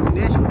our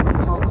destination of the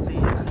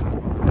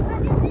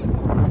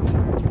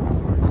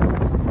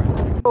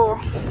So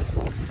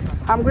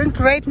I'm going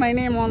to write my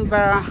name on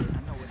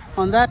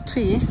that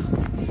tree,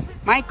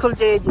 Michael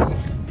JJ.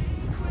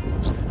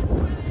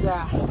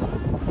 Yeah.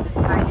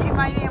 I leave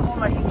my name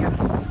over here.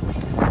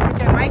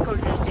 Michael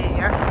JJ,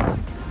 yeah.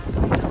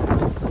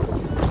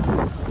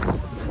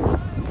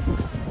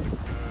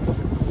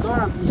 It's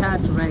gonna be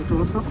hard to write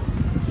also.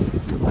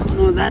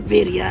 No, that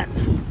very hard.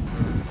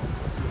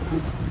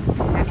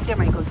 Yeah,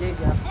 Michael JJ.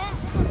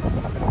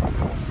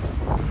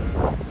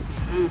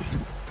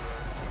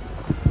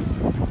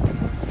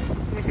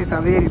 This is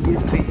a very big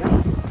tree,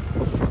 yeah.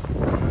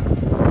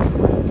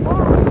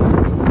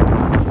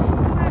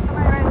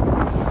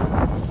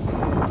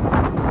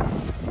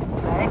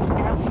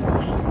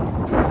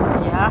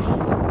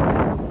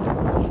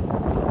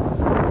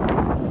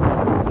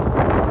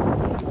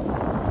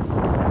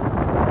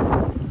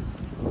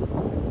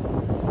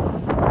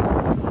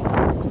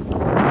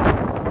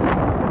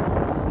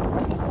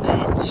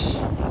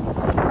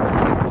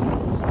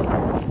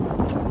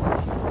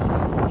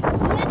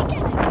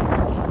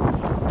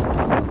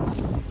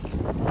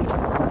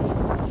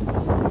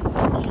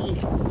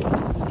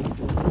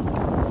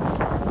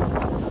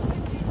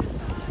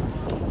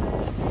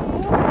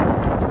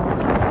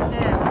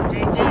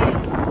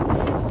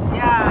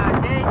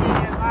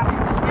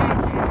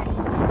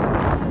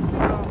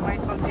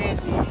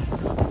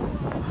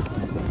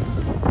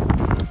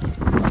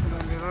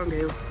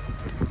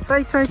 So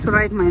I tried to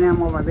write my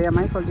name over there,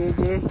 Michael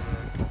JJ.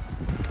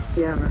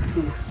 Yeah,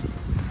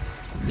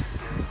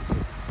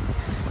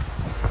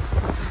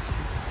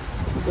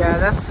 yeah,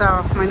 that's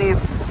my name.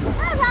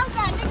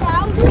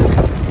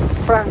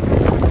 Frank.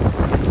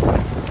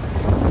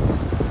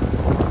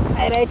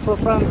 I write for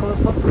Frank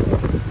also.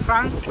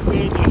 Frank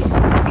JJ.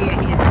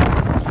 Here.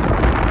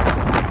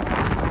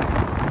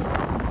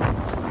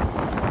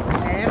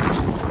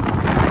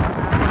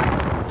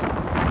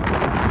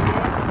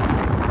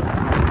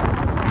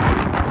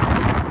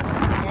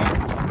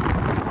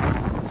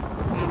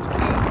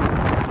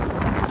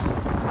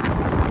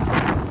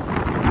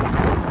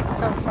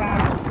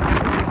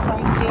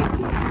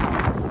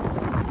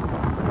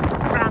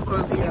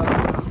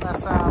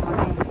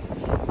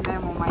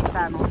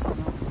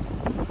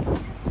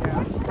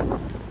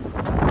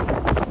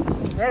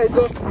 There you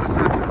go. The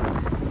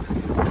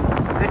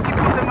tip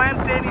of the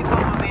mountain is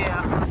over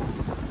there.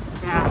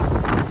 Yeah.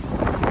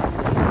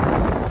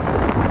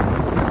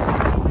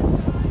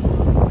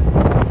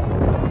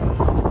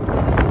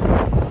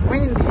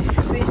 Windy,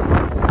 see?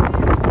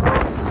 It's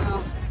cold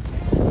now.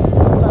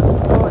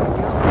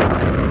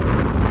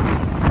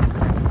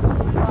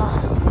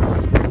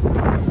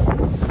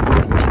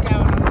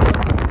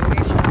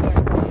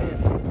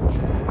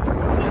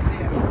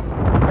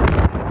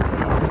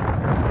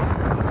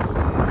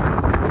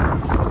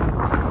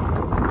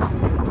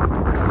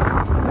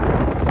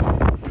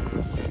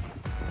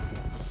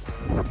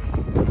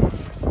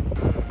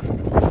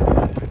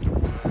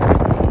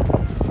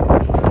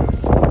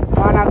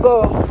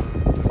 Go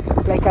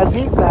like a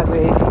zigzag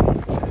way.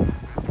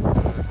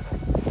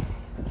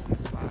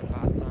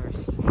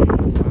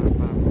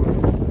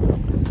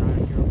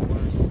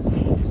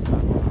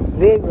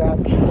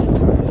 Zigzag.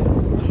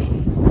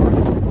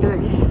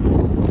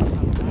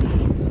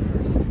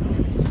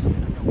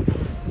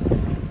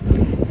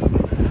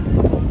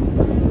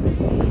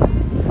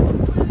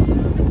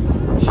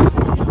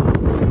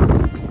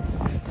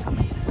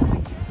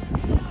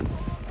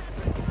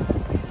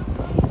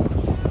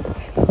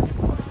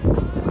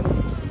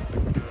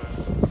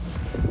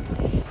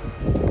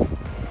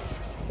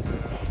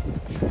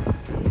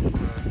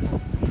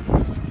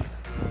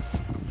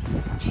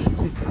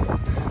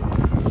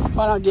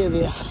 Why not get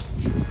there?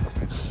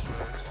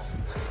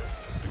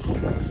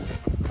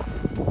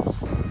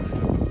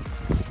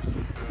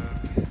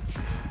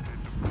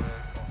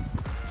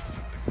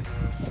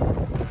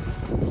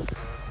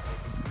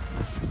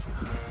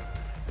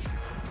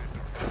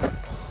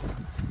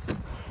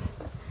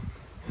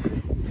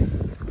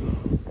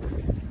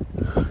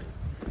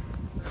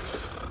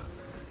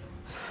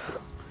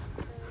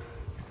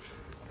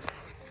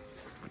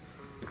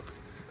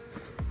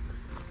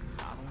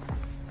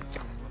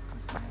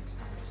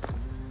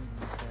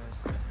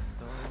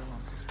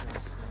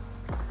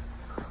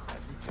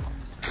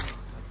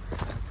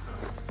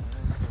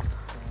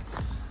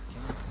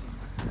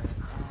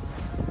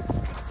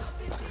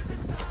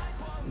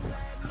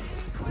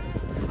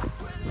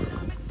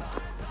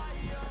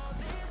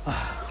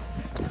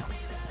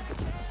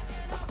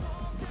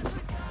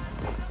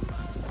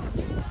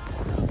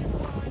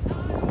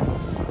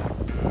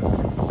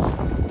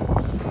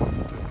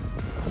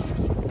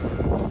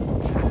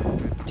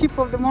 Tip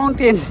of the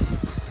mountain.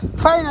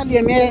 Finally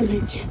I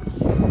managed it.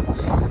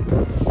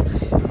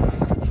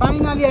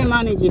 Finally I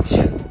managed it.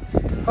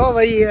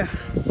 Over here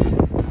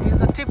is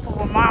the tip of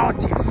a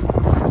mountain.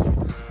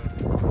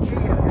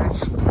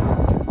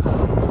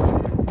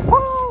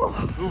 Woo!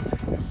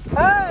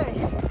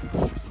 Hey!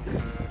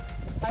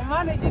 I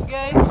managed it,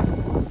 guys.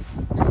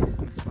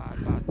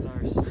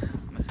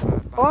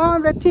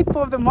 On the tip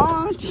of the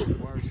mountain.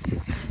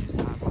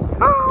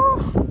 Oh!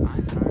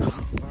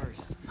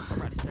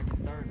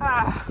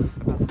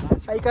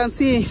 I can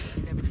see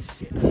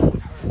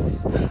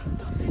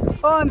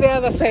on the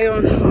other side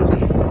on the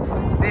mountain.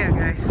 There,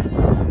 guys.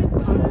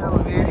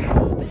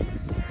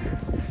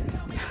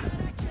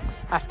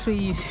 A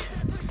tree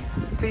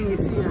thing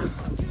is here.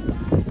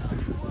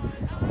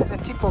 At the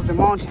tip of the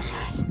mountain.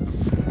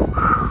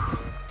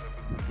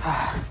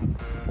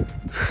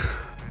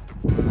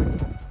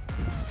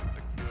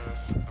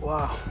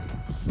 Wow.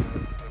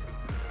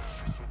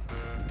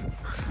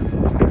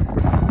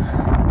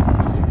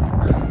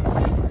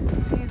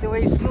 See the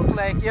way it looks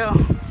like, yo.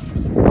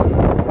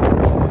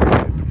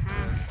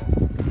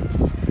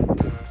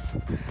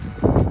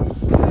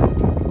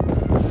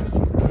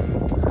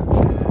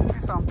 See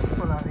some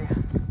people are there.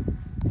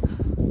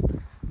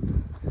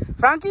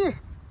 Frankie?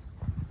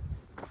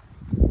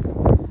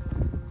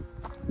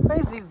 Where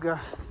is this guy?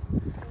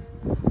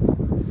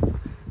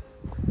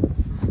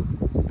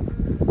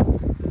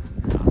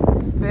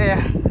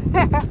 There.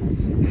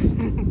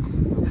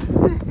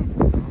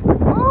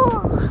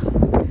 Oh,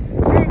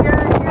 see you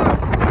guys, yo.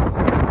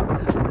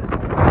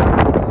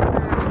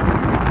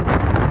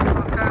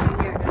 Come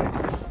here, guys.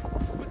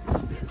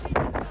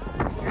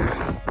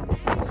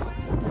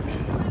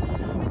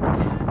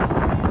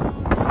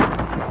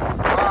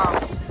 Wow.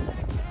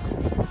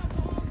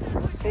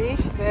 See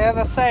the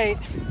other side.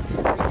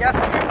 We just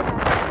came from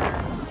there.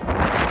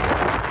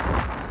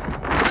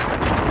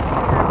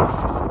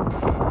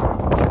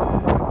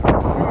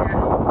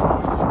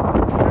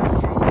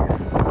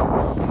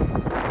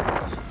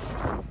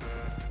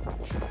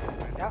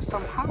 are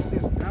some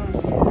houses down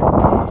there.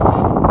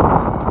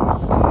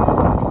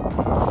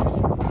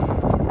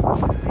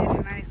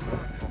 Very nice road.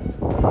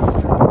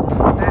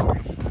 That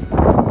way.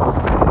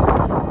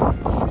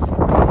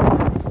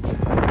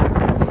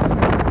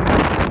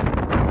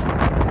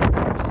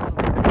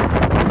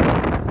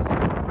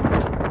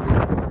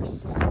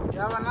 You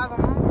have another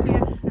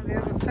mountain on the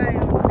other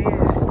side over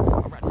there. I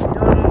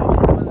don't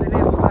know what's the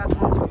name of that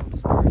mountain.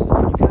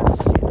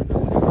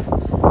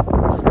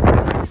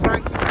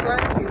 Frank is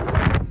climbing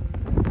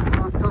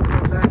on top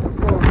of that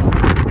pole.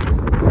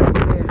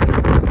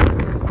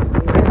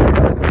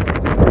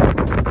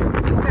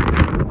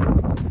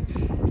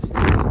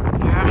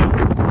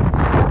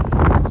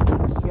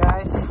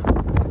 Guys.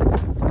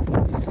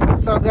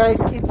 So guys,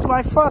 it's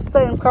my first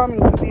time coming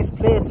to this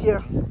place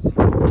here. And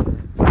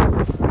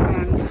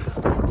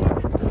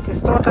it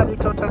is totally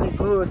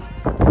good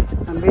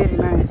and very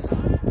nice.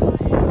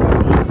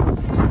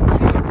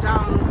 See it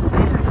down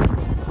there.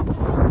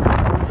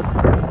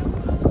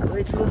 So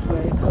it looks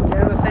like on the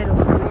other side of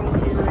the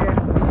mountain there.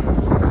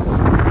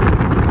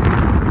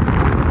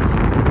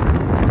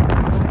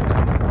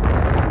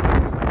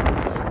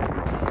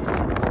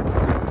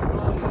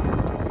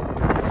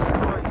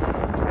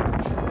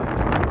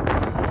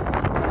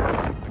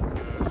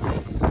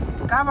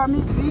 Cover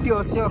me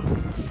videos, yo.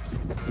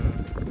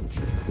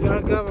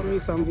 Yeah, cover me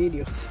some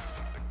videos.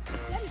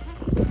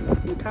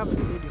 Cover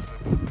the video.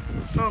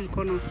 Toa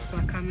mkono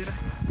kwa camera.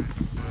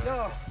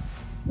 Yo,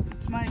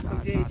 it's Michael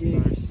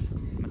JJ.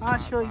 I'll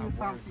show you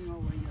something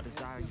over here.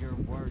 Desire your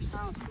worst.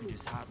 You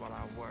just hide while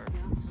I work.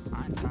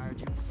 I ain't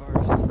tired you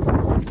first.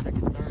 On the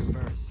second, third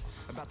verse.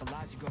 About the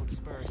lies you go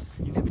disperse.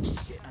 You never do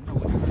shit, I know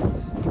it hurts.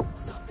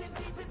 Something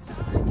deep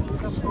inside. We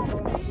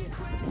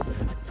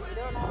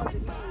don't know what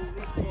it means.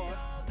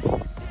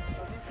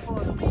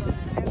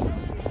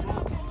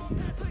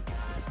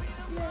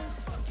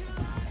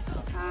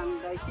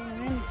 And I think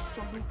many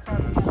people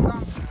come here,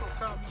 some people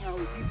come here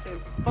with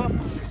different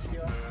purposes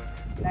here.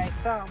 Like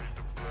some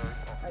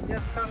are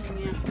just coming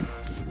here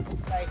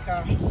like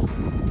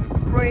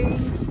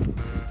praying.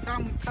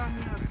 Some come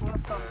here to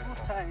have some good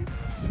time,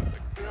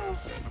 you know,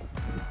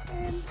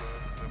 and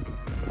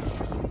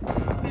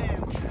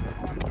depend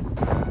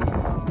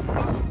on the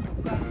purpose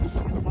of coming to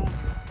this mountain.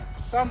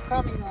 Some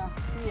coming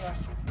here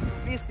to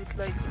visit,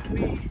 like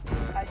me.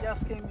 I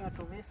just came here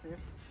to visit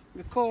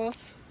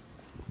because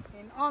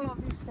in all of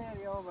this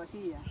area over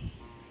here,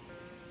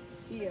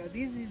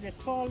 this is the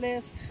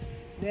tallest,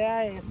 the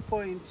highest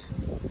point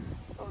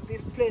of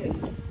this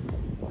place.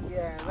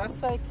 Yeah,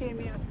 that's why I came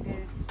here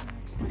today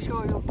to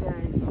show you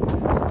guys. So you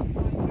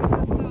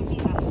come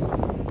here,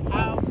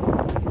 have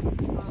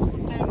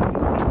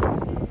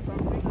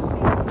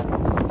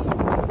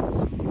a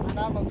good time and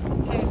have a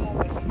good time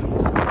over here.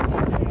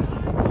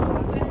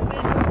 This place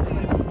is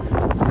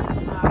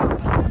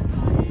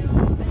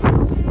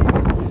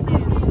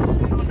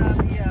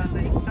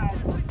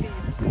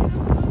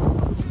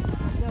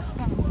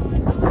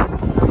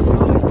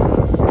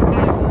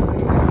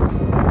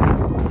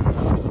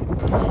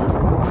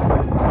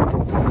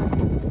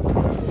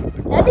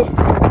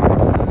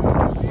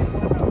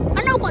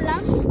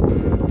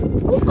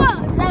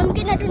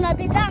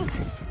tunapitanga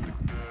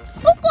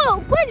huko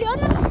kweli,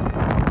 ona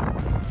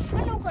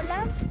uko la.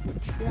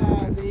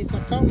 Yeah, there is a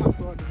tarmac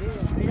road there.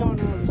 I don't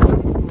know the tarmac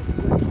road.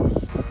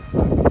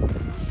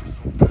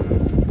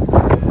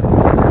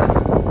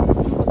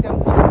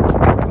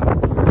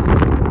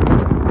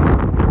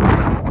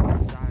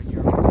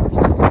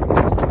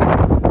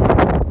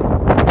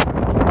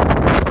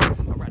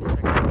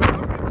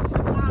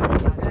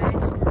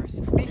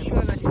 Make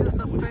sure that you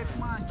subscribe to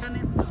my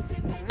channel.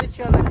 Make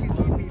sure that you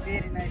give me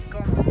very nice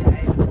comments,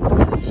 guys.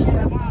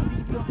 Share my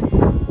video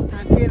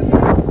and tell me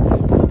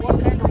what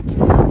kind of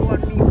video you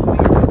want me to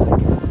make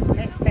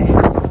next time.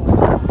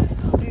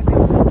 See the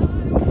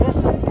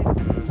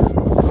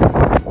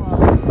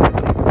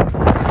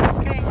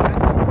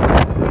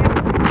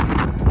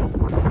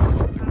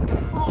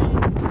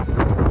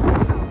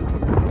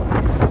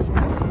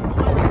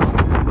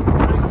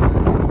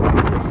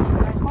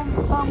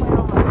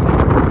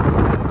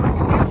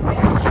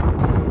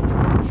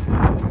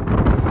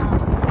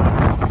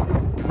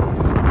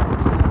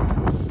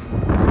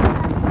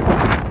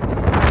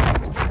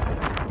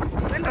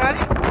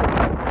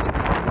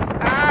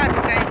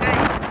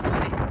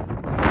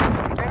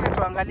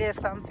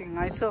something.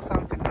 I saw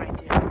something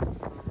right here.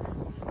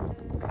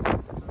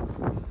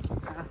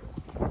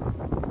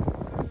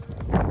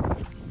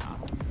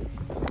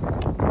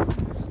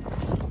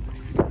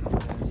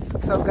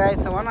 So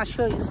guys, I want to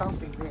show you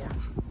something there.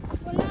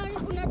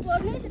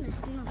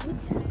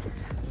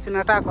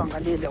 Sinataka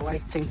kuangalia the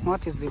white thing.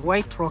 What is the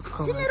white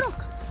rock over there? I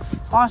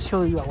want to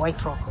show you a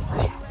white rock over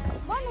there.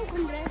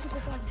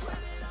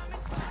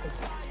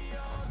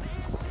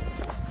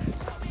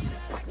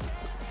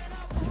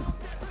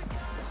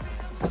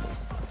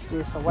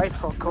 There's a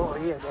white rock over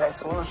here,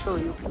 guys. I want to show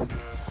you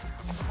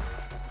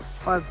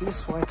what's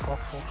this white rock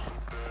for.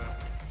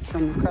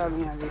 When you come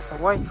here, there's a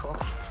white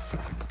rock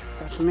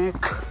that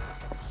make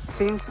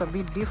things a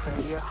bit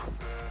different here.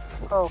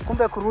 Oh,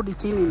 kumbe kurudi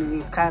chini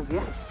ni kazi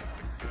eh?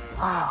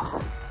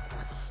 Wow.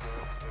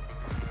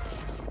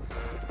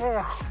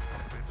 Yeah.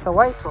 It's a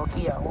white rock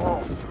here.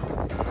 Wow.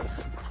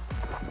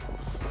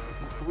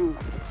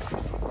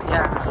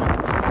 Yeah.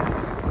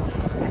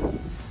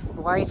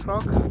 White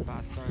rock.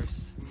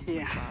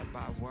 Yeah.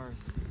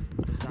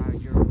 Desire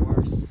your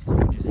worst, so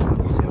you just have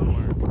to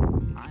work.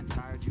 I'm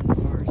tired, you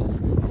first.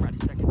 I write a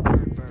second,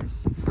 third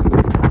verse.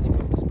 As you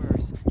go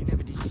disperse, you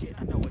never did shit,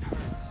 I know it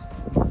hurts.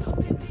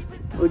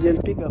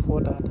 Ujanipiga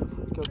photo hata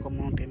nikiwa kwa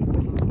mountain.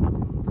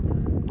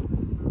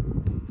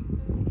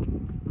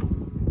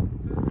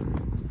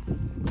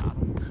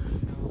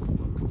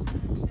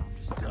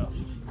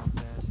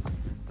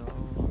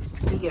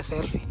 Piga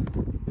selfie.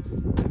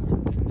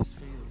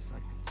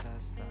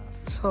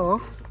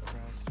 So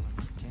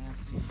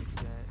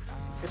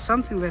there's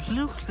something that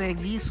looks like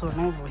this one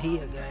over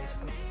here, guys.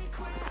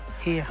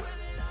 Here.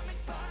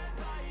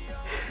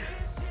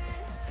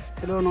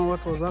 I don't know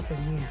what was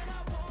happening here,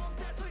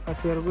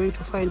 but we are going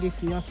to find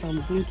if we have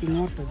some drinking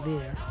water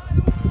there.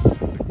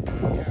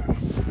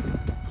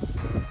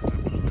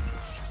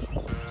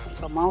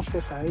 Some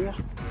houses are here.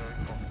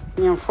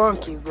 Me and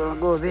Frankie are gonna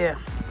go there,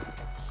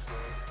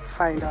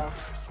 find out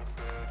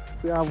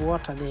if we have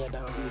water there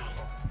down here.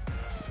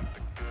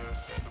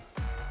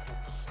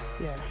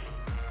 Yeah.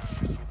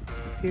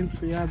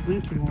 Seems we are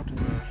drinking water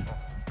there.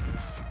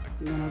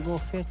 We're gonna go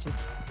fetch it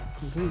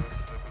and drink.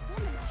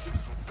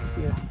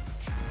 Yeah.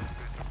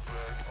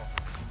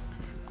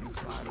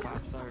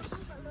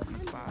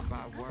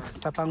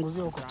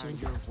 Tapanguzia huko chini.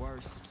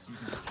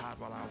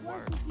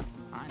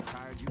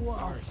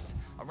 Wow.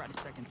 I'll write a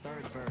second,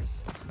 third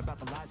verse about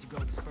the lies you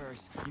go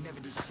disperse. You never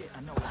did shit,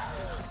 I know it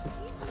hurts.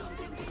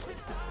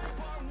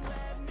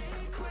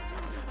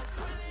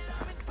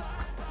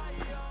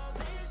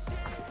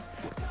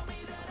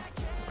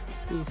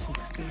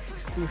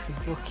 Stiffy,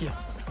 look here.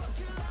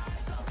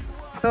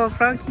 So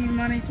Frankie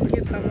managed to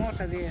get some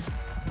water there.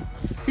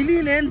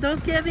 Tilile,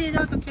 those gave it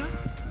out, okay?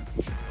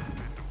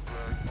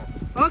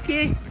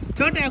 Okay,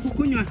 chota ya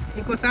kukunywa,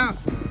 iko sawa.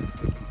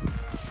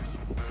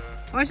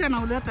 Osha na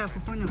uleta ya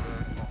kukunywa.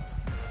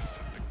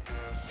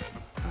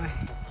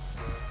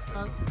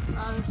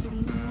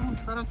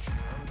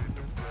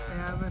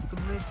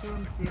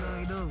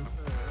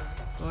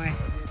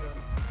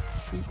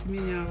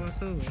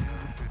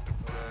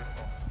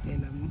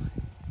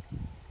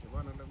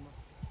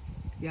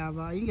 Ya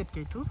ba inget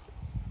K2.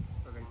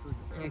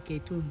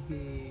 K2.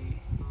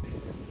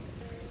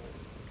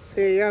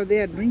 So you are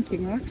there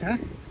drinking water.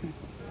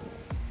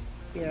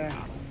 Yeah.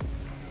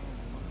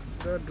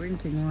 So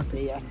drinking water.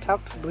 Yeah,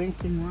 tapped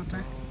drinking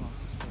water.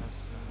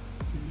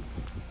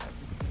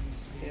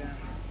 Yeah.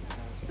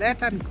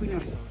 Leta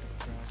nikunywa.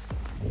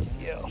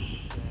 Yeah.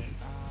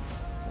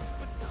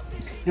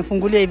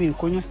 Nifungulia hivi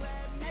nikunywe.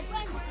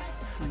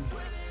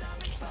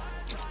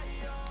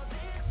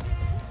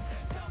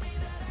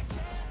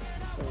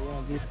 So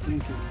yeah, this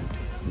drinking water.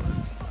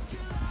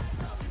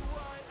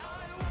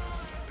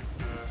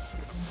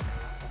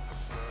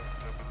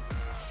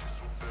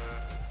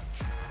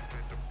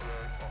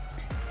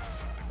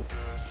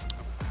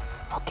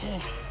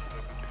 Okay.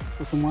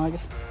 Usimwage.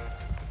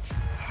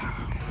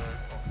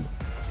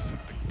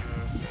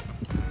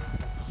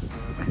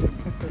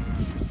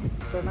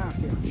 So now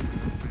here.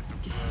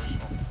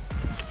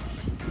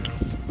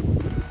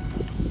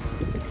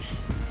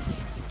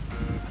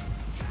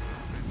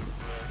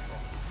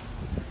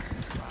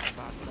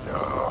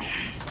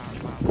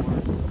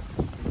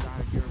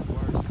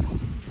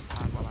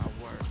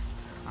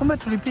 Kumbe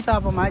tulipita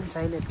hapo maji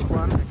saa ile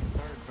tulikuwa.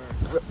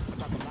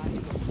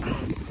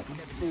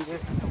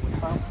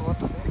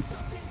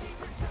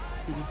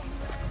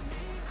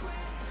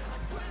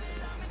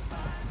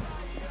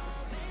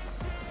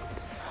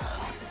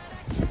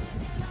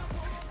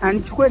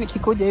 Anichukue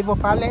nikikuja hivyo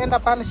pale, enda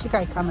pale,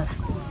 shika kamera.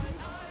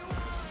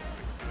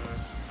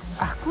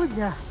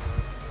 Kuja.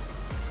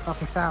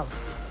 Okay, sawa.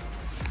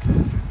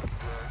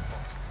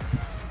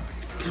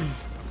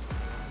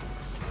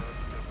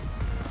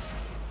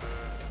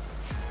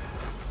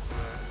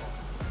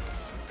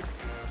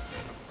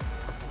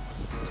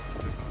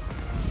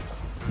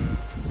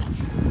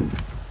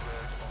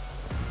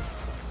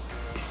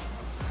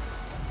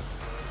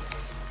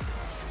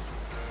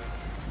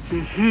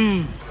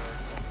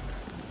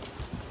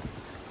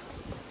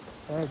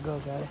 There you go,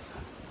 guys.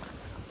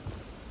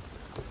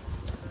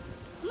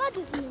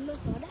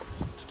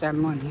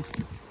 Money.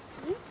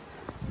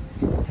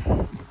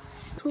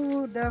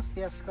 Too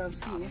dusty, as you can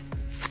see.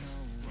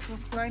 So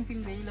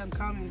climbing the hill and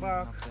coming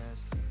back,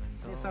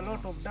 there's a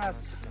lot of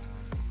dust.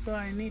 So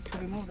I need to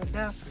remove the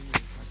dust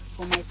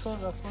from my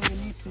trousers. So you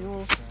need to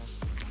use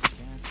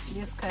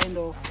this kind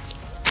of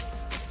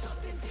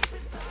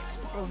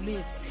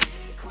lids.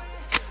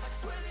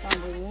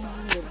 I'm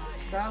removing the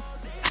dust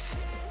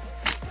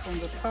from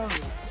the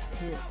trouser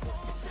here.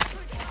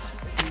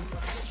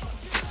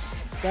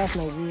 Just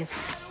like this.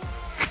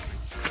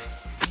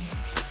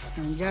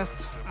 And just,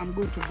 I'm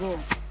good to go.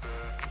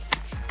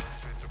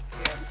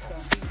 Yes,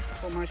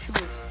 for my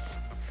shoes.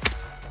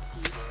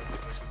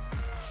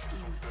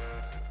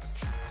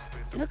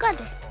 Look at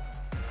it.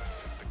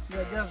 We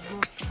are just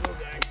good to go,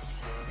 guys.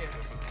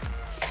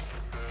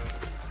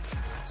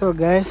 So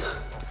guys,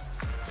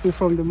 we're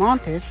from the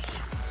mountain,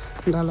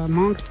 Ndalat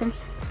mountain,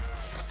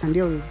 and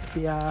here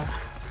we are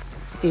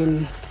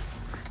in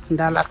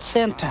Ndalat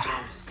center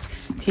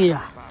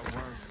here.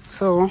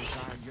 So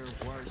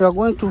we are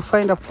going to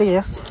find a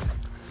place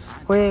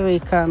where we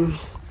can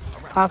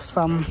have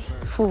some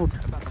food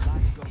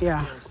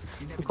here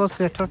because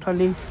they're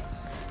totally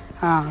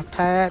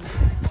tired.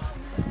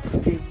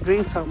 We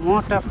drink some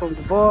water from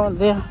the bowl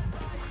there,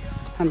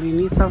 and we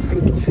need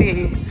something to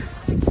feed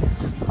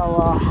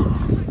our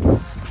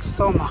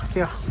stomach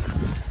here.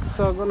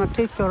 So I'm gonna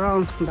take you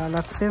around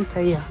Ndalat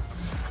center here,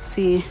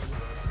 see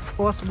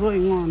what's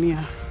going on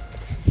here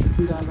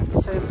in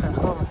Ndalat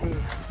center over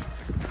here.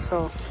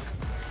 So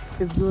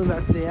it's good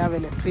that they have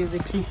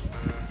electricity,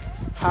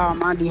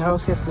 muddy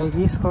houses like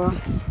this one,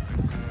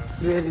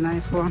 very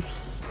nice one,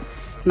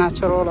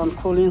 natural and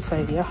cool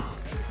inside here.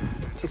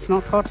 It's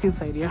not hot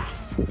inside here.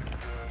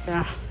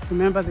 Yeah,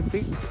 remember the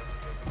bricks?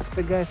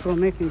 The guys were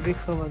making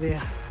bricks over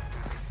there.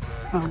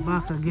 I'm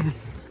back again.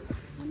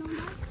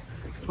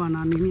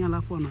 Wananini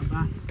alafu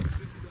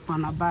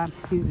wanaban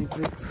hizi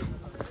bricks.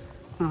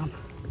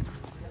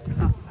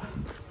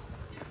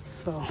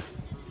 So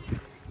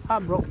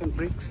our broken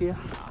bricks here.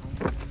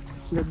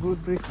 The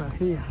good bricks are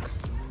here.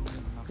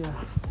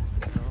 Yeah.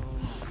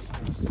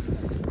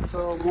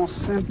 So more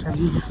center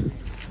here,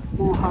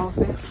 more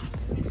houses.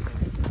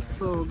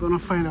 So we're gonna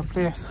find a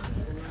place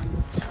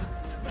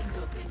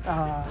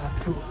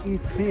to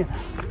eat here.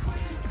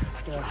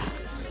 Yeah.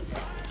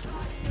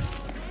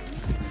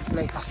 It's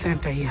like a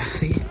center here,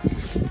 see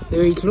the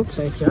way it looks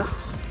like here.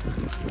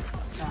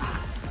 Yeah.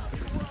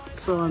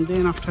 So and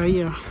then after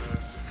here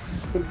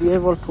we'll be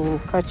able to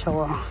catch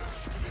our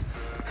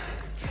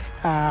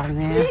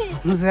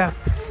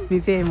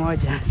nipe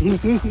moja.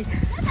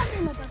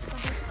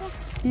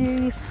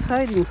 He's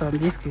hiding some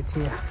biscuits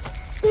here.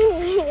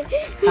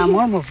 I'm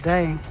almost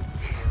dying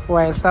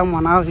while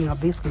someone having a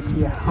biscuit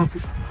here.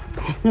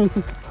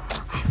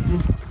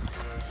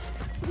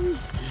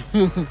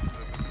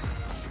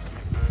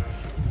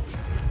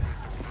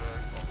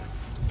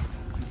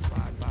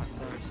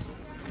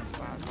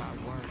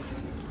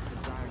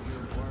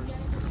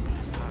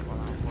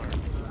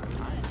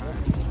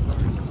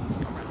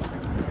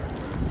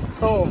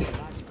 So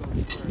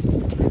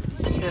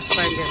let's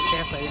find the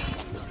pesa here.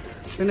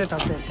 Unit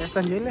of the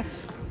pesa njile.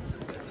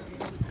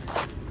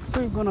 So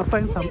you're gonna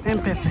find some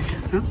M-Pesa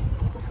here, huh?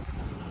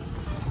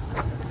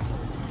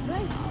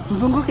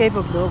 Tuzunguke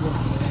hivyo kidogo.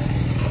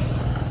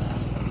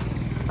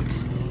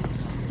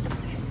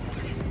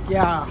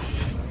 Yeah.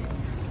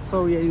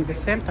 So we are in the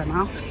center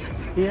now.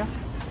 Here.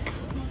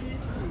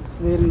 It's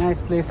a very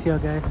nice place here,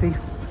 guys. See.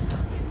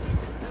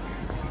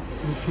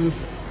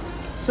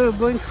 So we're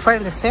going to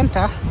find the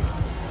center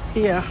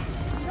here.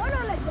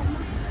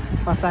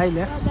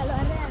 Pasaile.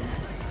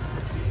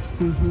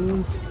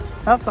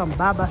 Have some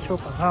barber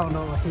shop around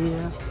over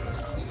here.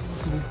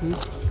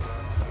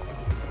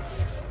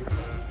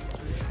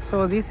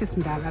 So this is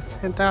Ndalat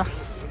center.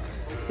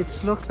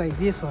 It looks like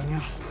this one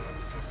here.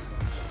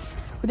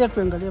 Kuja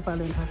tuangalie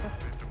pale hapa.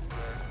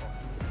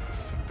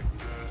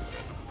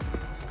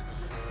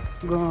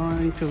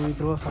 Going to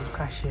withdraw some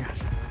cash here.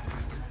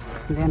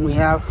 And then we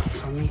have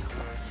some here.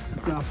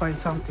 We're gonna find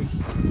something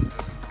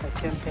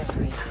like 10 pesos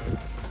here.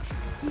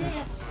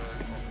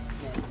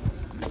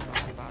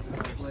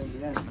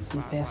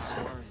 Ni pesa.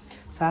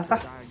 Sasa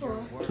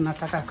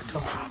tunataka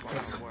kutoa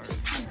pesa.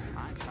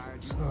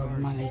 So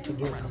we managed to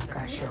get some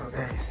cash here,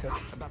 guys. So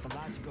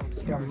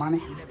your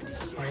money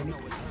ready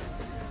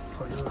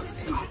for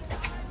use.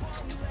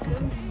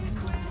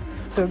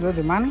 So got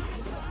the money.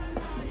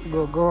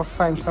 Go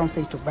find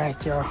something to buy,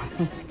 y'all.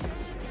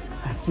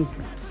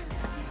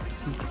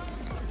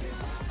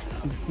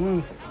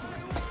 You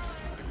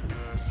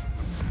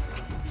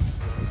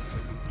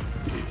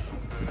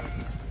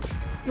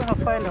wanna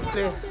find a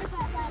place.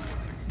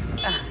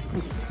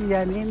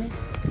 Yeah, nini?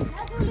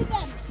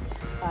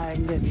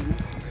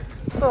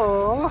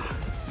 So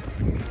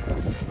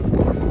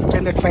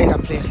trying to find a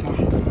place now.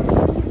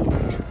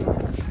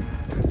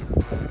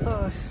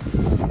 Oh,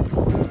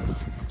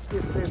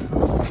 this place is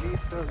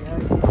so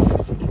guys.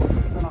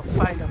 Gonna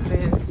find a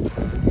place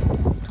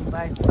to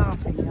buy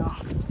something now.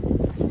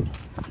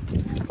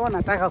 Oh,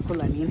 nataka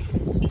kula nini?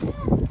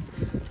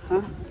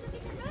 Huh?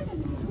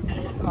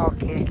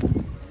 Okay.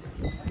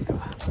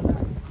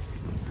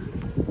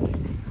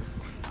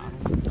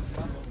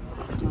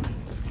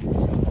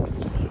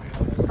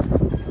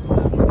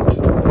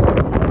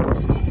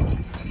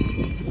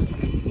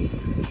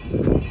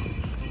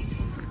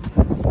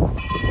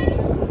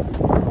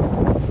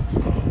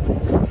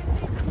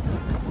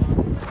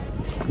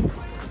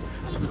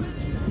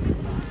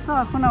 So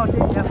hakuna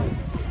hoteli hapa.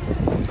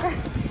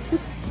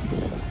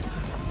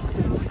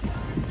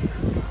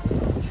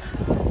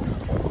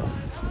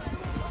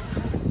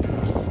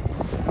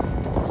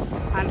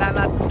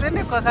 Ndalat,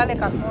 twende kwa kale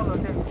ka small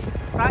hotel.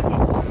 Rangi.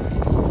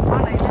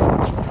 Ona ile.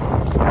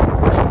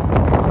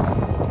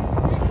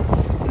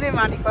 Ile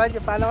imeandikwaje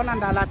pale? Ona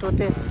Ndalat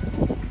Hotel.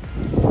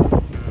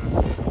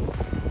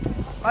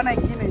 Ona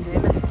ingine nje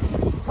ile.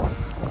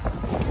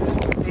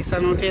 There's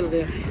an hotel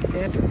there.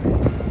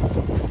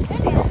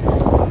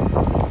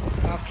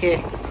 Okay.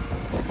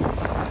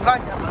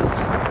 Ngoja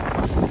basi.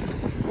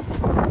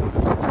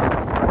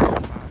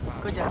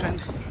 Kuja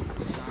twende.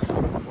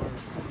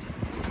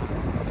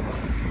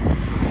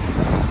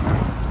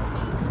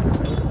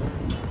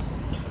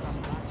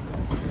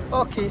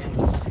 Okay,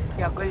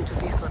 we are going to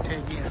this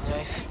hotel here,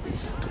 guys,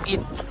 to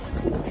eat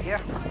food here.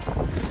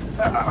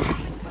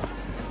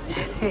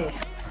 Hey.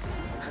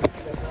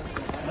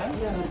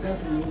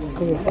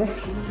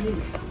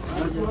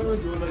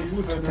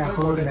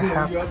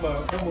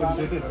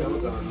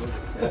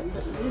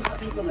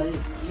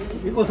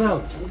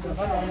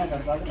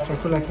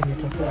 Chakula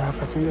kimetoka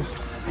hapa sasa.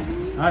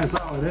 Haya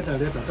sawa,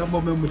 leta. Kama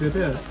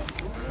umemtetea.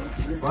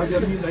 Waje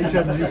mimi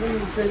naisha na hiyo.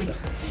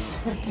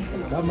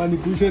 Kama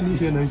nikushe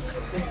nishe na hiyo.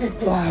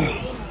 Wow.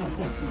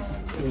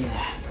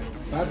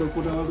 Bado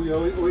kuna watu ya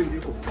wengi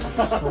huko.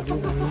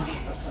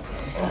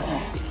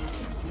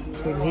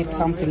 So we eat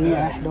something here.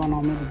 I don't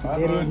know, maybe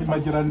the Ni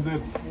majirani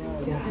zetu.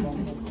 Yeah.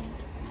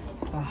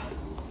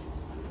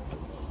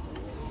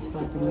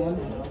 Something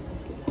else.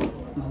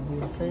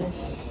 Maziwa fresh.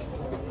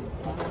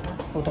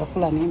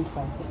 Utakula nini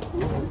kwanza?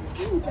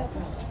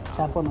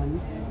 Chapo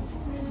nani?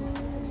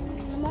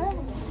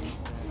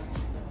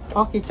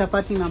 Okay,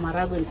 chapati na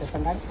maragwe ni pesa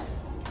ngapi?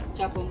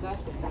 Chapo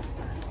ngapi?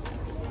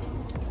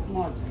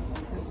 Moja.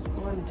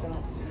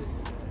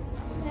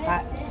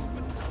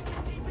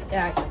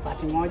 Ya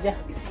chapati moja.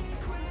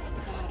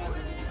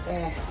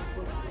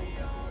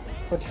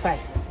 45.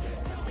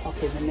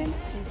 Okay, the name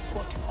is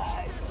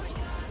 45.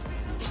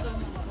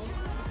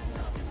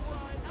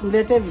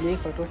 Mlete vile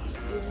iko tu.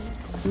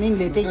 Mimi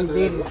nilete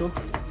githeri tu.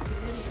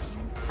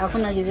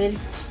 Hakuna githeri.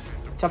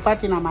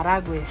 Chapati na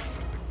maragwe.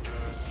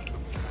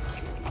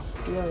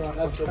 Hiyo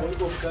ya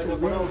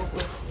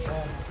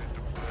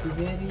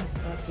githeri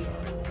stuff.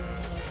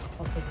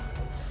 Okay.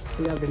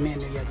 So we have the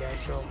menu here,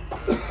 guys. So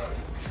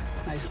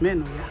nice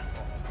menu here.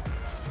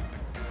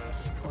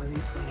 For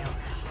this one here.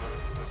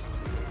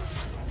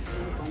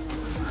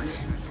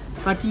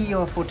 Pati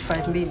hiyo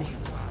 45 mbili.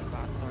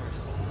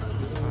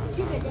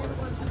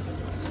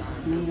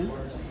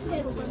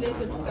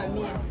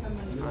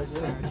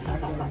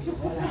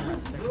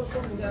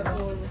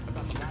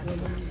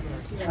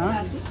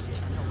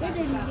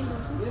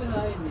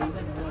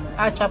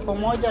 Chapo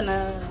moja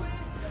na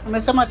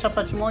umesema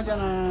chapati moja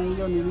na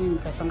hiyo ni nini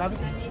pesa ngapi?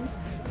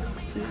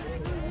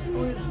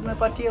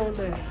 Umepatia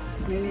ule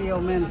nini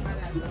hiyo menu?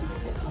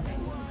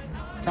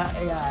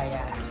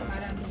 Yeah.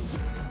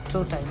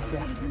 2 times,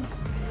 yeah.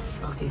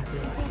 Okay.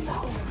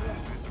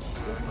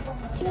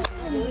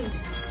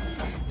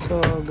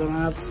 So gonna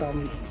have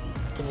some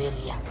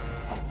gravy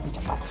and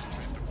chapati.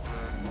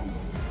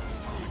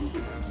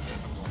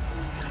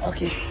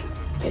 Okay,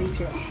 thank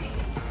you.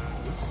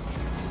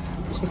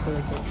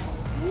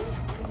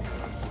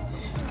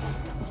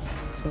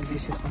 So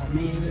this is our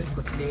meal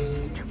for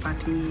today: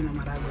 chapati na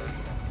maragwe.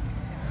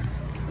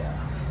 Yeah,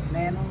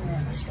 menu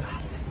sure.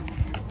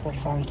 For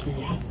Frankie.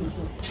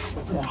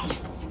 Yeah.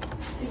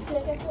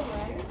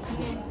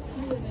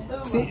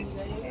 See?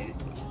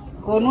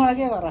 Kono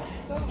age kara.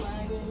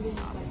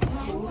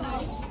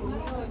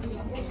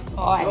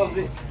 Oh.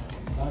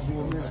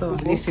 So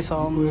this is it's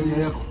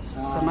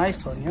a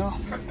nice one, yeah.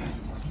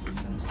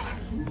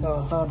 So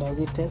how does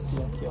it taste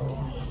like your?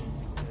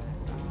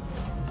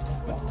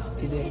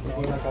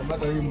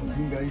 Kamata hii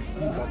mzinga hii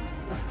fika.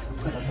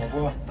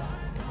 Katapoa.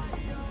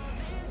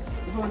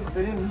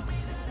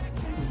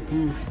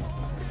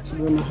 So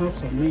we're gonna have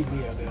some meat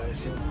here,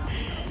 guys.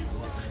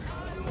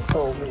 So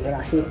we're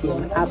gonna hit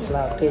in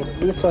Asla Hotel.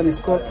 This one is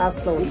called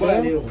Asla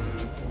Hotel.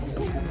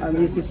 And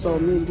this is so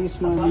meal,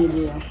 this one meal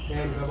here.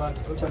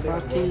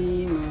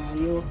 Chapati na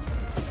hiyo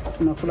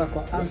tunakula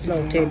kwa Asla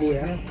Hotel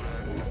here.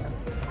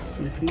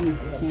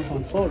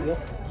 Control yo.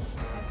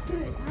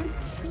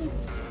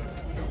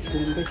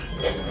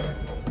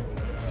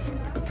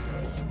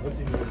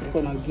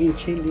 Kuna green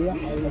chili here.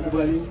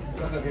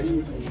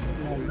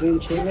 Green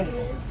chili.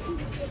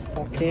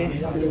 Okay,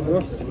 there you go.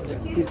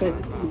 You put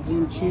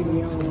green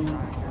chili on.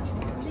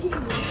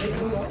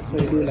 So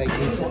you do like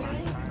this.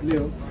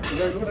 Leo.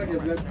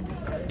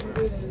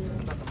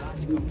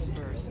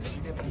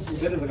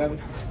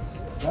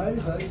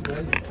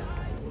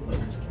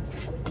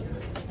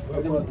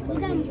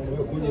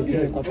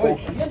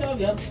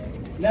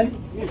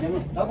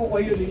 Hapo kwa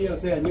hiyo nini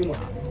ya nyuma.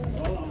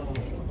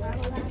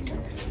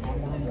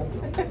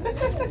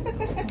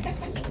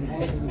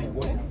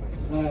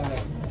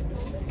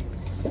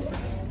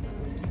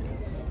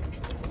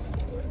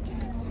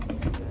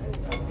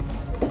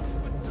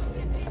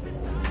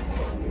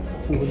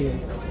 Fungulia.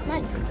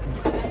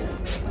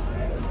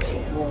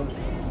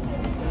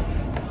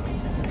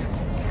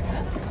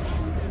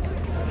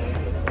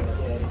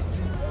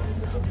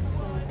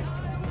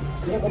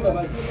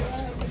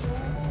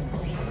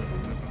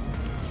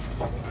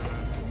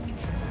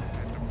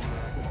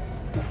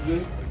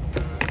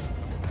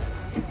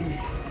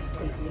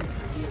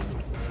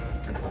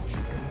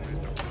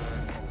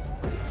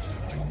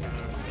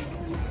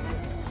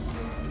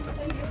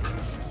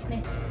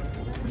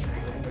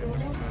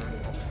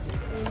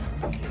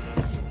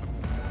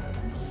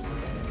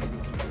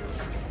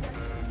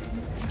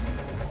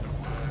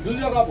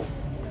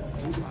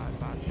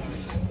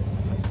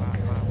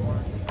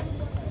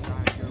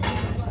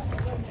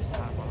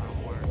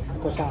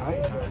 Iko sawa.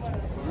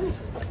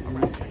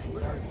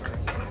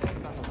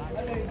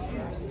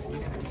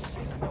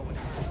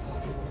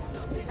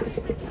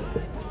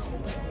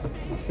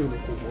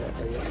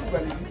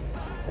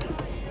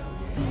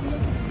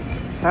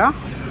 Huh?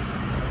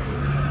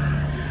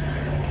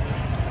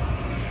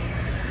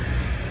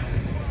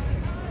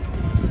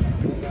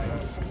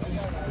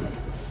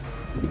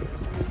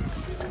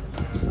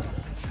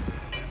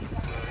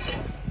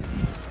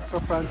 So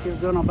Frank is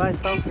gonna buy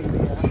something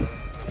here.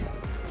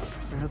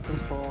 We're looking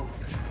for.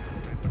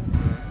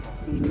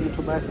 We need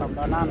to buy some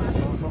bananas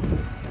also.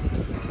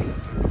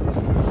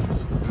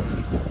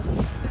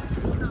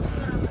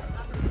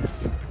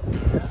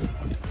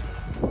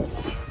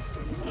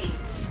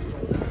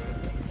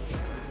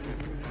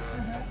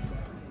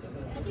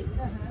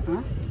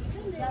 Huh?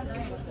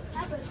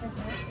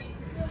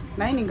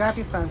 Na hii ni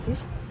ngapi Frankie?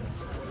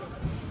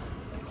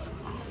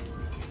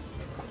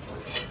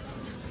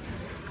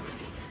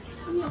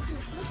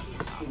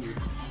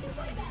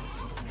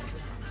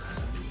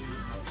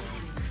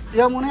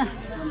 Ya mune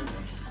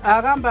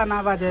agamba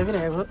na baje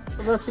bire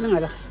bo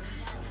silingala.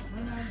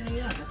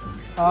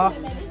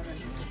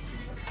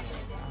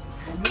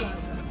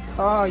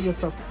 Oh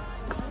Yusuf.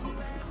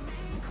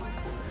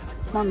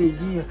 Mami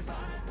ji.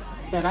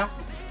 Era?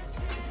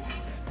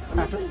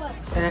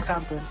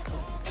 Camping.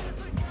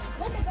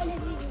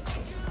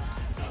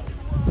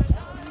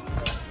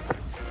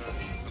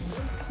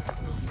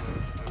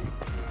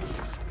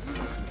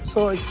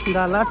 So it's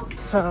Ndalat.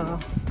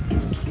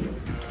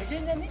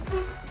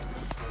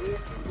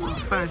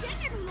 Fine.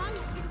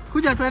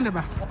 Kuja tuende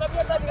basi.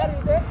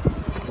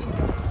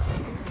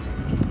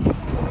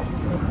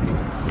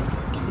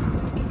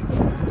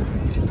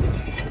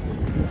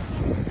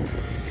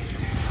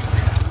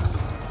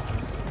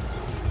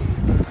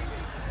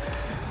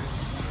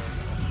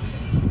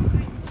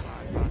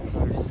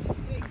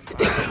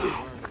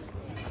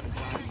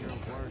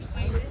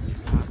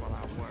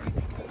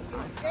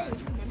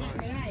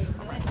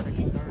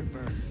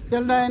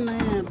 Yalda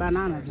ini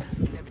banana aja.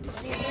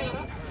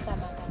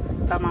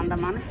 Tamanda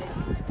mana?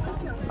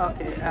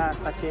 Okay,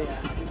 pakai.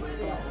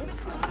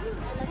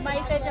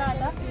 Baik aja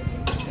ada.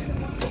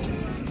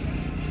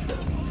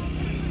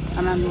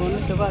 Anak dulu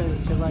coba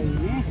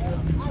ini.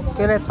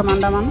 Kira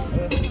tamanda mana?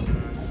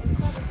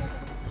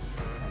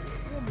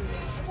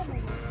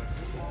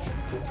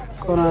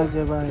 Kona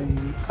coba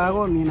ini.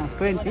 Kago ni na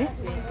 20.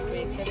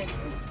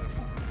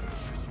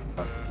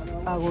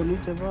 Kago ni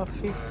coba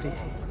 50.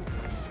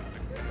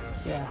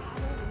 Yeah,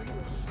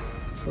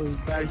 so we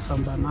buy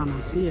some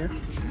bananas here.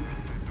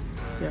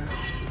 Yeah,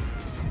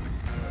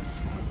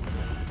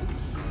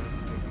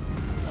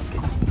 okay.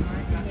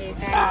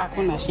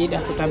 Kuna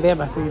shida,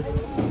 tutabeba tu hivi.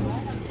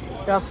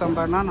 We have some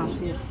bananas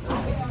here.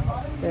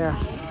 Yeah,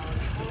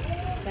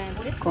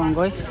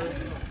 Congoys.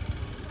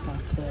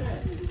 Okay,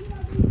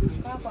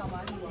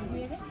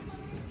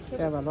 we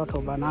have a lot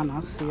of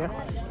bananas here.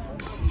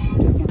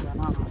 Taking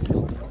bananas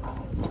here.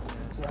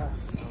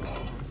 Yes.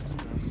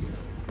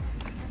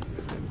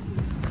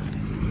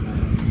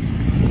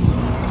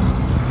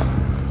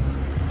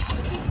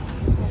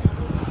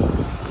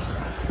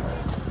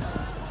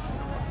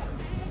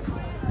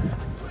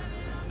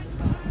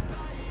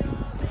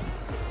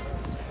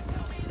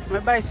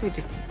 Buy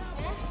sweetie.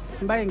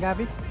 Buy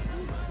ngapi?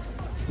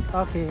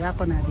 Okay,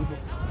 yako na dibu.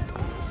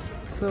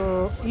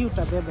 So, hii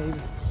utabeba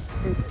hivi.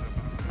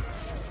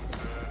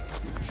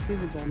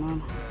 Hizi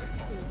banana.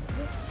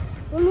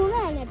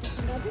 Ununua na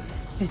pesa ngapi?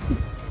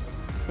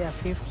 Yeah,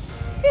 50.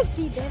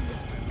 50 baby.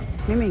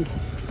 Ni mingi?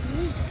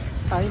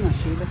 Haina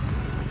shida.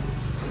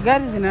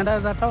 Gari zinaenda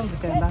za town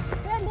zikaenda.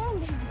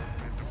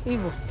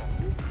 Hivyo.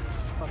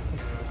 Okay.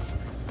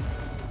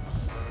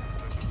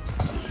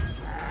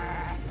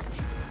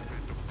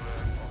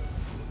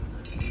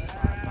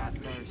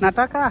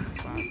 Nataka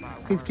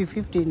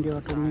 50-50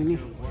 ndio tumini.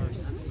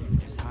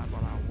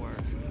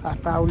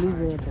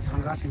 Ataulize pesa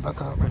ngapi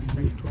mpaka hapo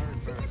vitu.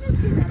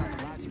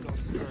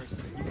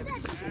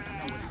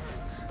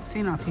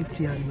 Sina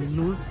 50 ya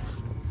lose.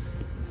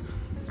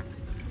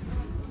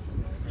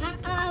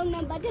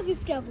 Unampatia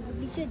 50 ya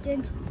kurudisha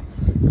change.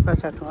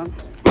 Acha tuone.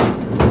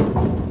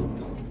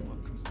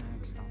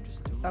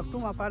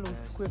 Takutuma pale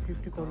uchukue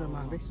 50 kwa ule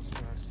mambe.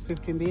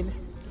 50 mbili.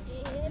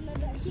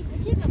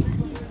 Shika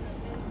basi.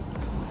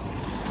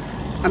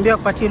 Ambia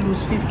kupatie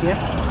loose 50 eh?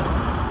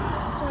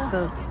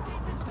 So.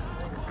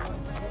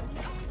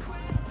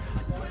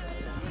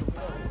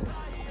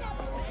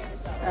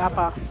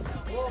 Hapa.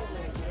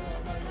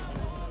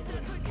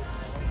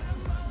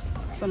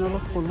 Sana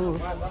look for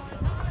loose.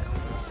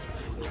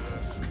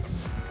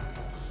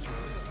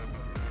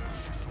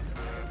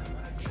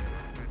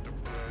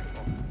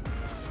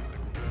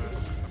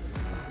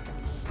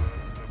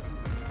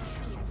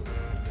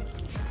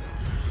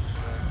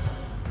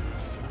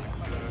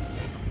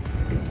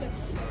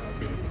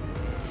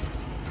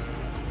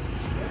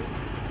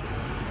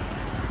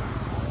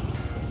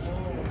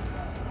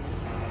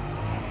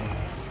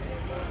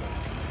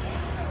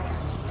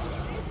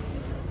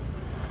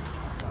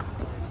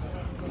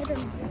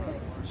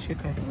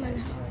 Shika.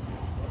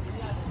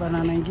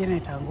 Banana ingine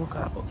itaanguka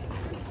hapo.